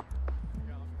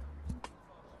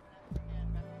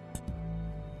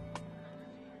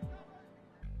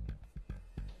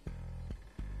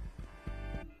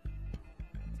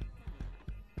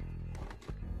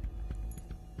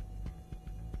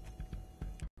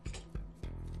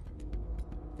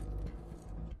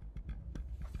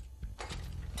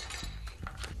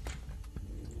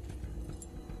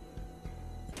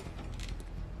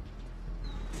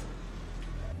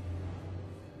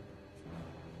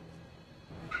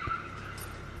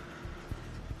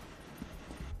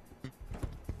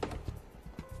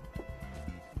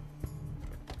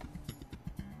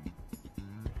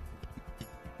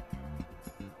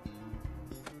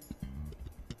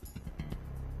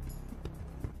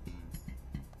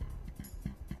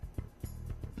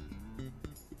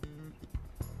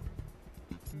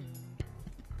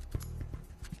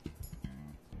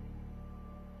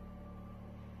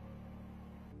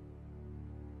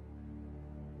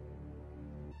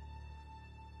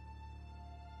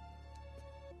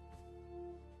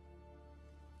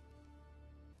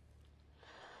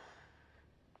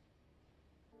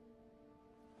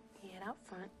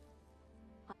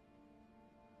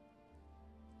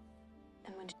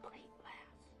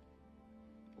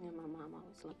 Me and my mom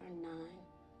always loved her 9.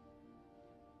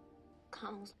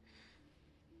 Colin was...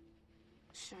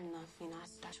 Sure enough, you know,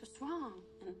 I was wrong.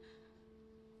 And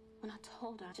when I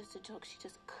told her, just a joke, she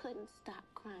just couldn't stop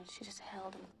crying. She just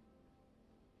held him.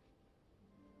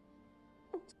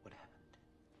 What happened?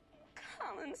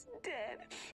 Colin's dead.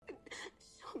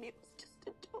 Show me it was just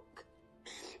a joke. I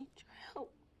need your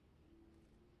help.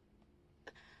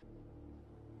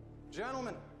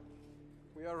 Gentlemen,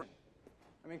 we are...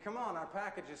 I mean, come on, our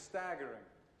package is staggering.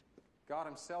 God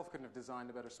himself couldn't have designed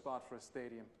a better spot for a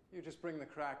stadium. You just bring the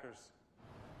crackers.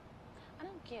 I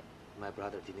don't get... My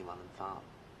brother didn't want to farm.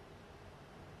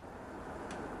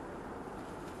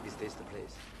 Is this the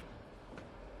place?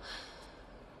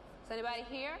 Is anybody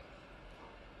here?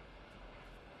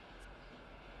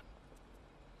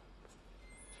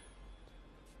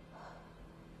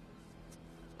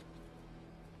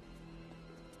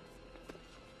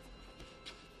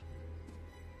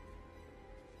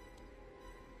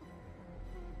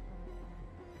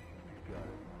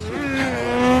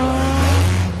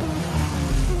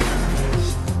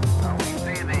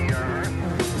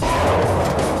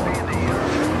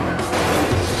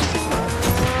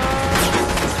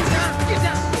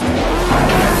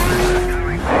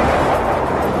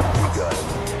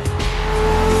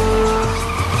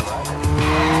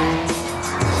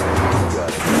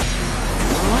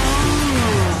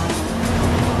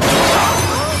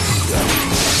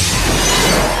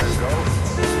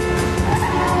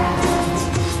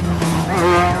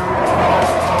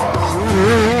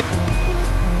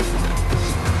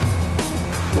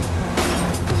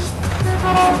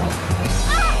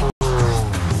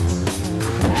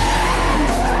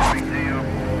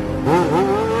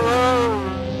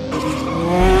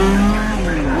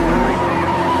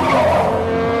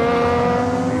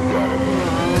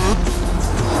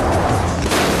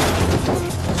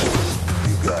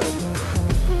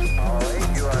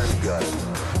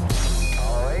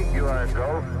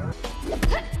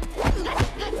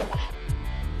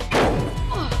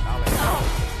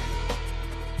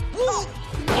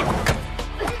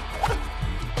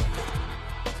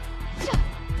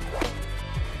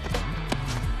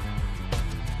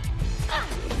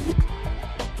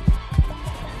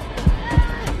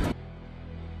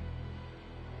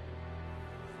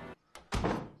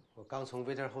我刚从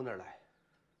威特后那儿来。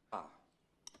啊，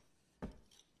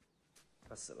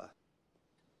他死了。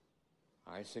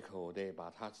还是可得把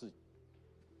他自己。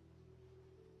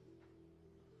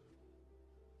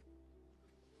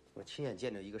我亲眼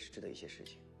见着一个实质的一些事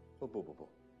情。不，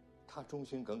他忠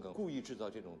心耿耿，故意制造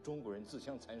这种中国人自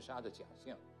相残杀的假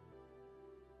象。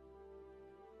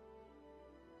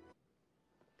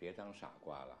别当傻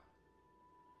瓜了。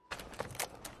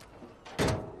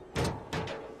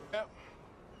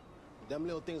 Them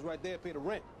little things right there pay the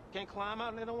rent. Can't climb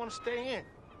out and they don't want to stay in.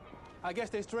 I guess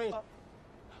they strange.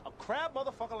 A crab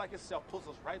motherfucker like yourself pulls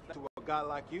us right to a guy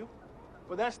like you.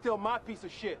 But that's still my piece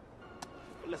of shit.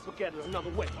 Let's look at it another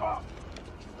way.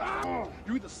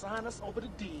 You either sign us over the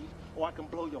deed, or I can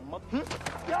blow your mother.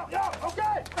 Yo,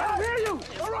 okay! I hear you!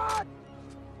 All right!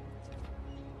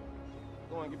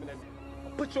 Go on, give me that.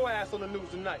 I'll put your ass on the news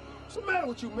tonight. What's the matter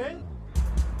with you, man?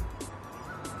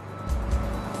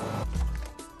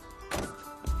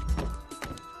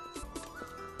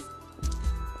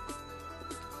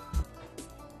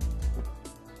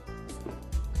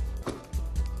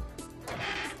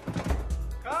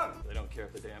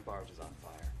 If the damn barge is on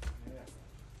fire. Yeah.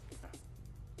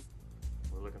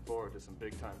 We're looking forward to some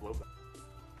big-time blowback.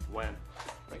 When?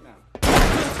 Right now.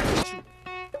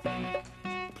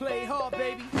 Play hard,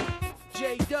 baby.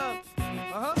 J-Dub.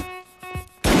 Uh-huh.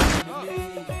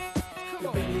 Come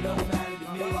on.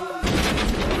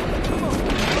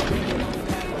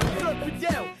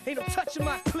 Fidel, ain't no touching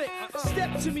my clip.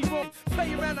 Step to me, wrong.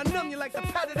 Play around, I numb you like the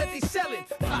powder that they selling.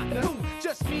 Partner who?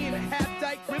 Just me and a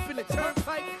half-dyke ripping the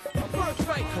turnpike. First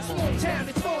fight, small town,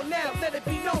 it's all now, let it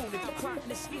be known.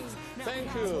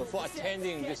 Thank you for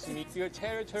attending this meeting. Your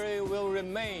territory will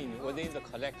remain within the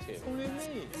collective.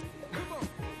 Remain.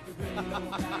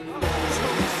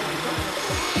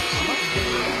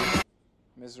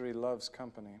 Misery loves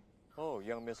company. Oh,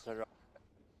 young Mr.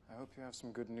 I hope you have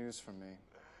some good news for me.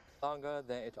 Longer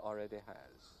than it already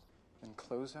has. And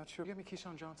close out your... Give me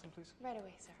Keyshawn Johnson, please. Right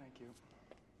away, sir. Thank you.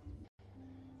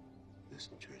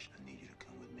 Listen, Trish, I need you to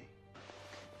come with me.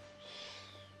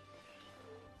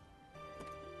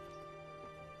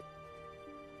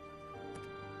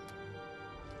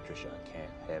 Trisha, I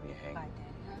can't have you hanging. Bye,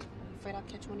 Daddy, huh? You afraid I'll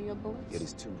catch one of your bullets? It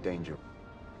is too dangerous.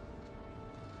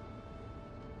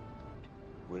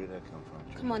 Where did that come from,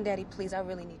 Trisha? Come on, Daddy, please. I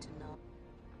really need to know.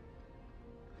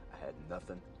 I had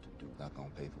nothing to do. Not gonna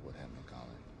pay for what happened, Colin.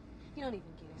 You don't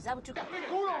even get it. Is that what you got? Come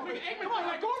on, man. Come on,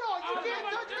 man. Go on. You can't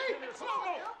touch me. Come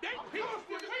on.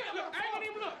 Look, I ain't gonna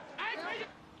even look. I ain't gonna even...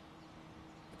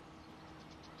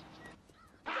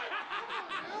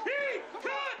 He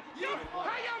cut you.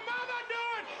 How your mama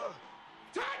doing?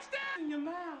 Touchdown in your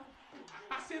mouth.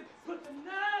 I said, put the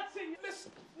nuts in your...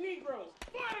 Listen, Negroes.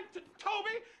 Boy,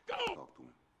 Toby, go. Talk to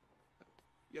him.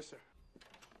 Yes, sir.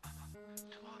 To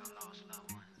all the lost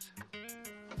loved ones.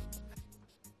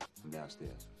 I'm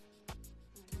downstairs.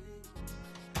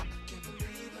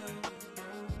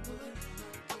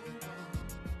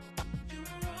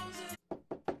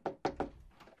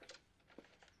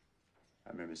 I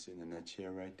remember sitting in that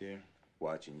chair right there,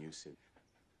 watching you sit.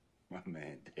 My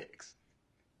man Dex.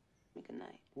 Good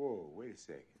night. Whoa, wait a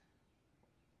second.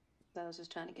 I was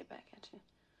just trying to get back at you.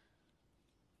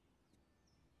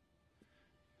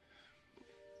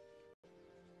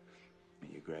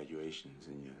 And your graduations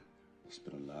and your... There's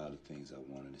been a lot of things I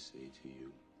wanted to say to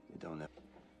you. You don't have...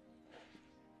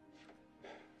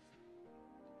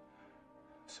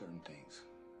 Certain things.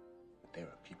 But there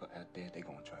are people out there, they're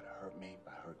gonna try to hurt me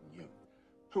by hurting you.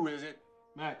 Who is it?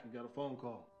 Mac, you got a phone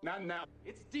call. Not now.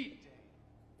 It's D-Day.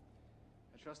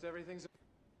 I trust everything's...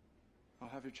 I'll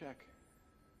have your check.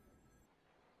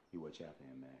 You watch out for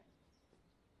him, Mac.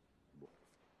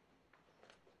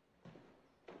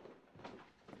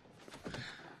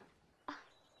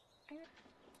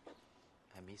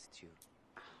 I missed you.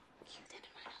 You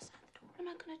didn't right outside the door. What am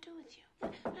I gonna do with you?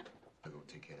 I'll go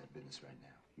take care of that business right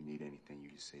now. You need anything, you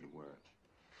just say the word.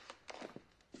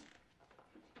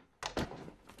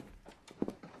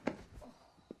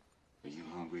 Are you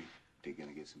hungry? They're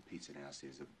gonna get some pizza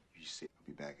downstairs. You sit. I'll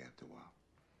be back after a while.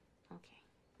 Okay.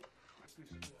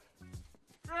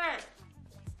 Hey!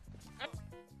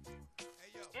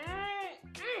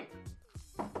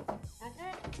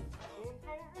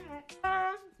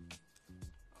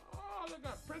 Oh, they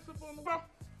got principal in the book.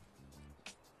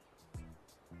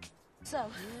 So,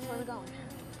 where are we going?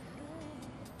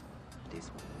 This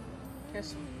one.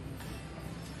 This one.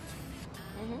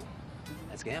 Mm-hmm.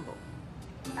 Let's gamble.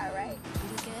 All right.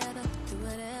 Together, do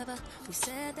whatever. We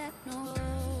said that no,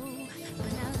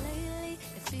 but now lately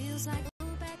it feels like go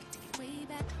back, take it way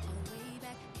back, all the way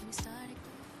back. Can we start it?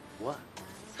 What?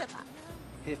 Hip hop.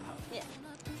 Hip hop. Yeah.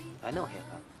 I know hip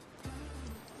hop.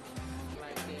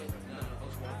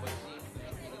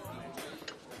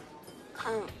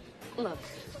 Look,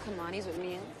 come on, he's with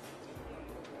me.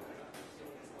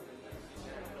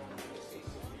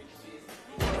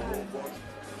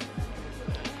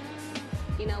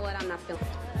 You know what? I'm not feeling.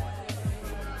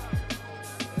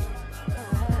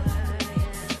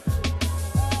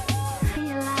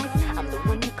 Feel like I'm the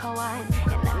one you call wine,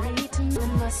 and I need to know it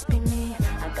must be me.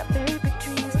 I got very big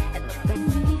dreams, and nothing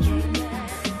we can't get.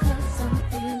 'Cause I'm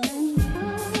feeling you.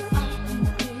 I'm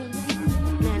feeling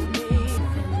you. And me.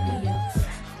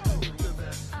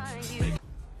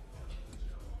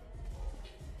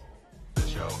 The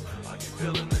show, are you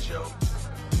feeling the show?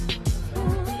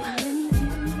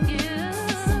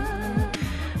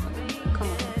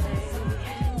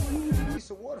 Piece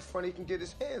of waterfront he can get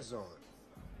his hands on.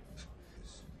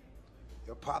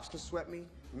 Your pops can sweat me,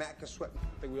 Mac can sweat me. I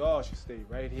think we all should stay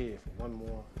right here for one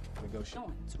more negotiation.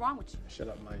 What's wrong with you? Shut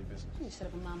up and mind your business. You shut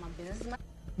up and mind my business.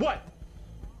 What?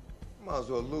 Might as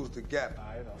well lose the gap. All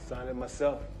right, I'll sign it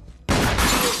myself.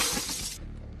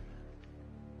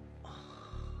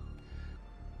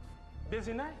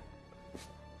 Busy night.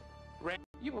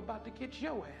 You about to get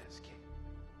your ass kicked.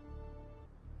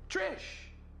 Trish,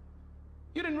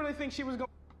 you didn't really think she was going...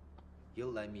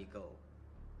 You'll let me go.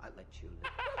 I'd let you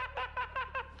live.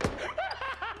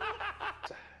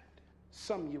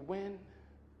 Some you win.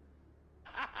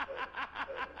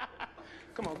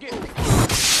 Come on, get it.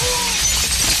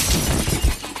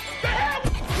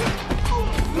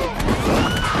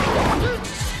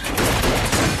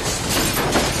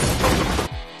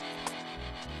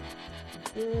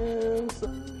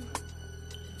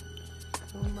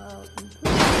 Come out and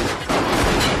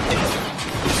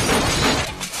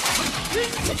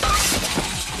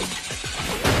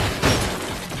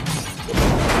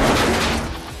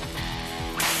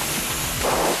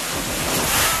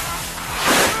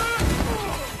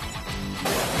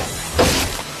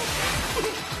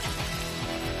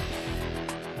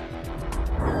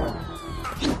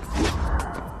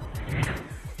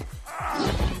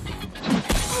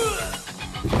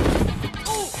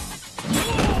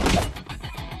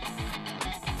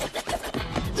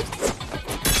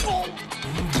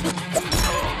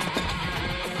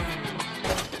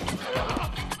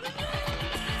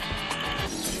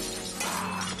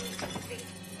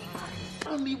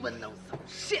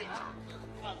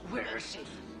mercy.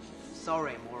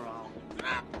 Sorry, moron.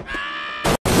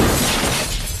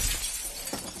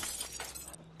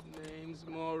 Name's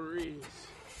Maurice.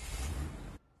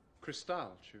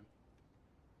 Cristal, Chu.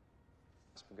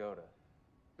 Pagoda.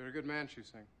 Very good man, Chu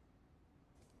Sing.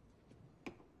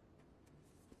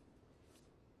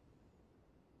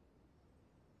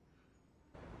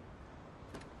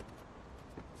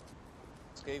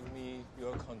 Gave me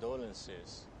your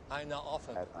condolences. I now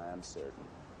often. That I am certain.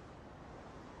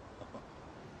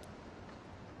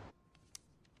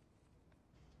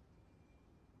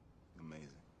 Amazing.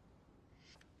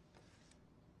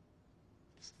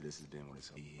 So this has been what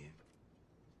it's here.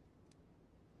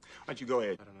 Why don't you go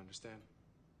ahead? I don't understand.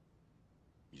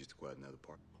 You just acquired another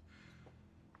part.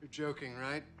 You're joking,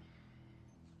 right?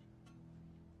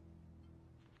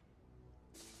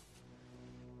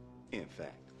 In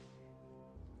fact,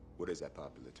 what is that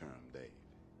popular term, Dave?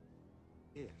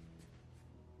 Yeah.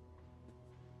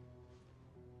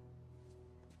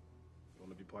 You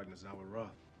want to be partners now with Roth?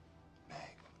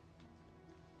 Meg,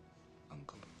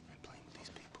 Uncle, and playing with these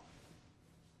people.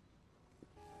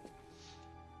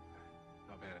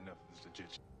 I've had enough of this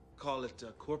legit. Call it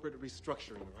corporate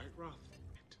restructuring, right, Roth?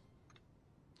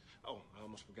 Oh, I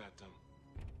almost forgot.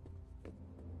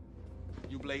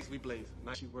 You blaze, we blaze.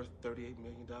 Now she worth $38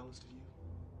 million to you.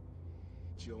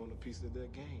 You own a piece of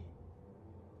that game.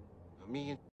 A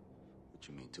million. What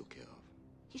you mean took care of?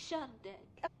 He shot him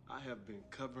dead. I have been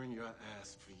covering your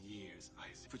ass for years,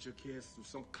 Isaac. Put your kids through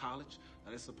some college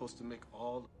that is supposed to make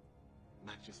all,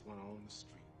 not just one on the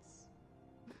streets.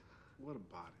 What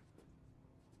about it?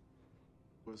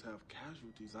 Let's have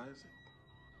casualties, Isaac.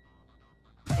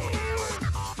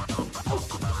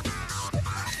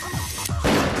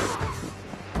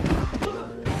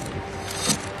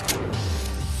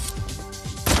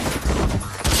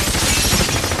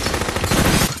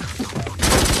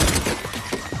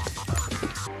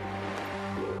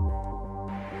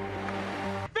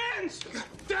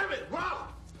 Damn it,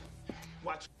 Rob!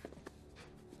 Watch.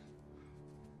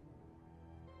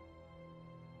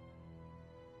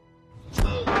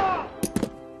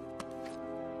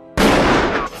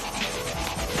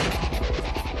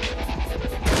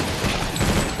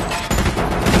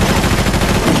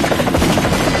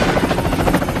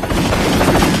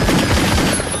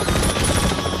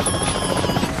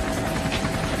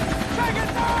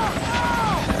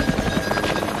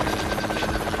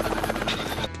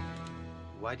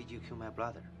 Why did you kill my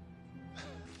brother?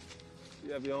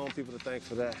 You have your own people to thank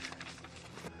for that.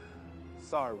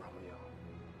 Sorry, Romeo,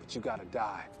 but you gotta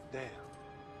die. Damn.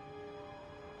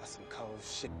 That's some cold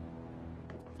shit.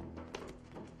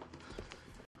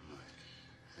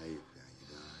 How you feel?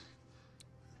 You dying?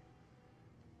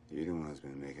 You're the one who's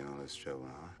been making all this trouble,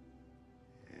 huh?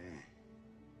 Yeah.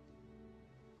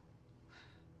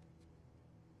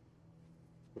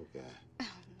 Okay. I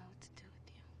don't know what to do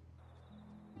with you.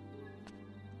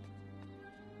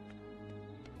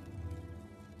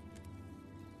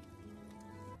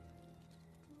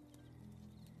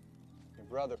 Your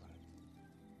brother.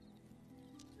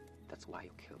 That's why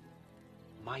you killed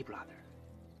my brother.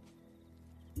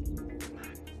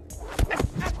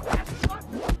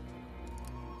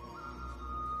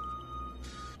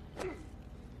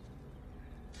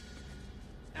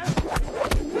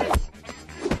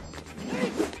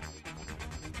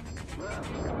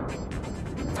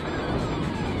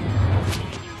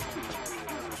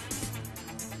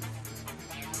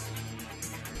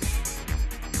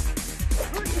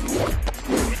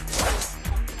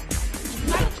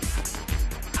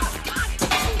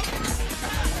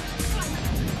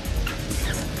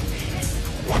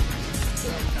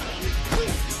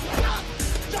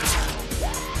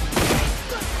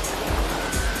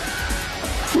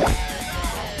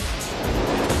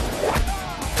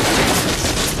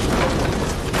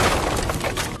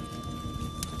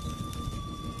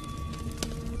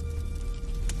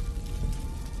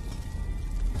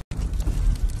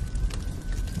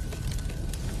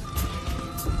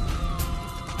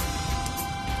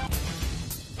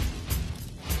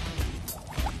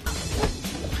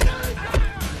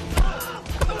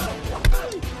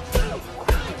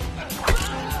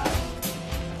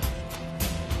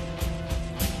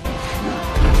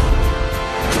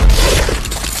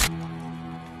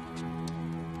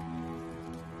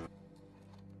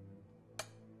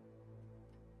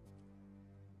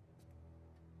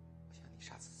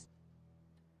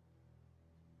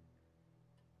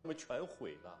他们全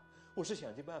毁了。我是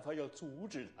想尽办法要阻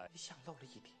止他。你想漏了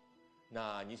一点。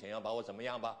那你想要把我怎么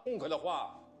样吧？痛快的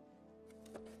话，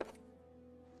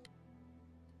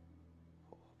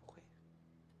我不会。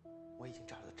我已经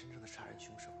找到真正的杀人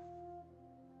凶手。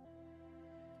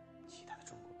其他的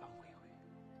中国帮会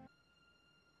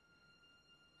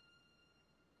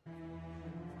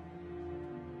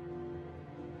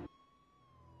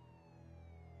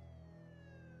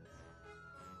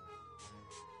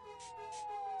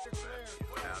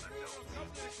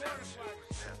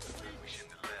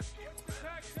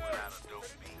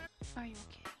Are you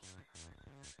okay?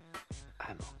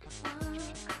 I'm okay.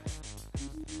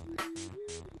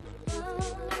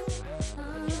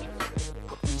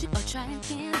 Would you or try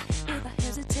again if I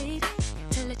hesitate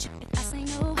to let you? If I say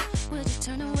no, would you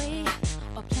turn away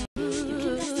or play? You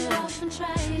can dust it off and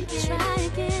try again. Try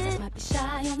again. Might be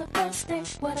shy on the first day.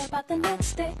 What about the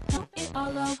next day? Throw it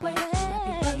all away.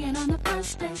 Might be bugging on the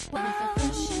first day. What if at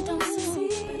first you don't succeed?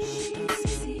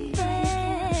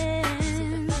 Friends,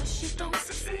 at first you don't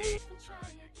succeed.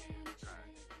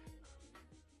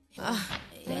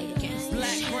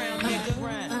 Black crown nigga.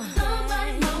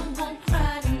 No won't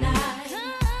cry tonight.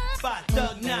 By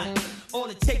Thug Knot. All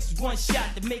it takes is one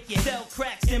shot to make you sell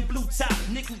cracks and blue top.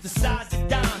 Nickels the size of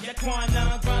dime. That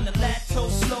quinine grind the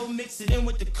lactose slow. Mix it in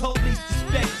with the cold least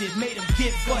suspected. Made them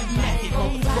get butt naked.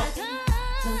 Motherfucker.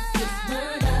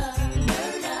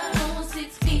 No one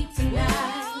 6 feet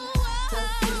tonight.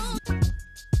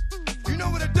 You know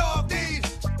what a dog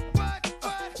needs? What?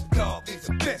 Dog needs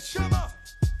a bitch. Come on.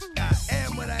 I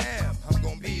am what I am. I'm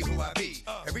gonna be who I be.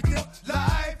 Everything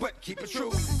lie, but keep it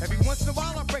true. Every once in a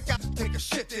while I break out, take a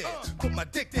shit there. Put my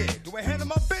dick there. Do I handle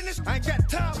my business? I ain't got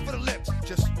time for the lip.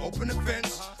 Just open the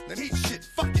fence. Let me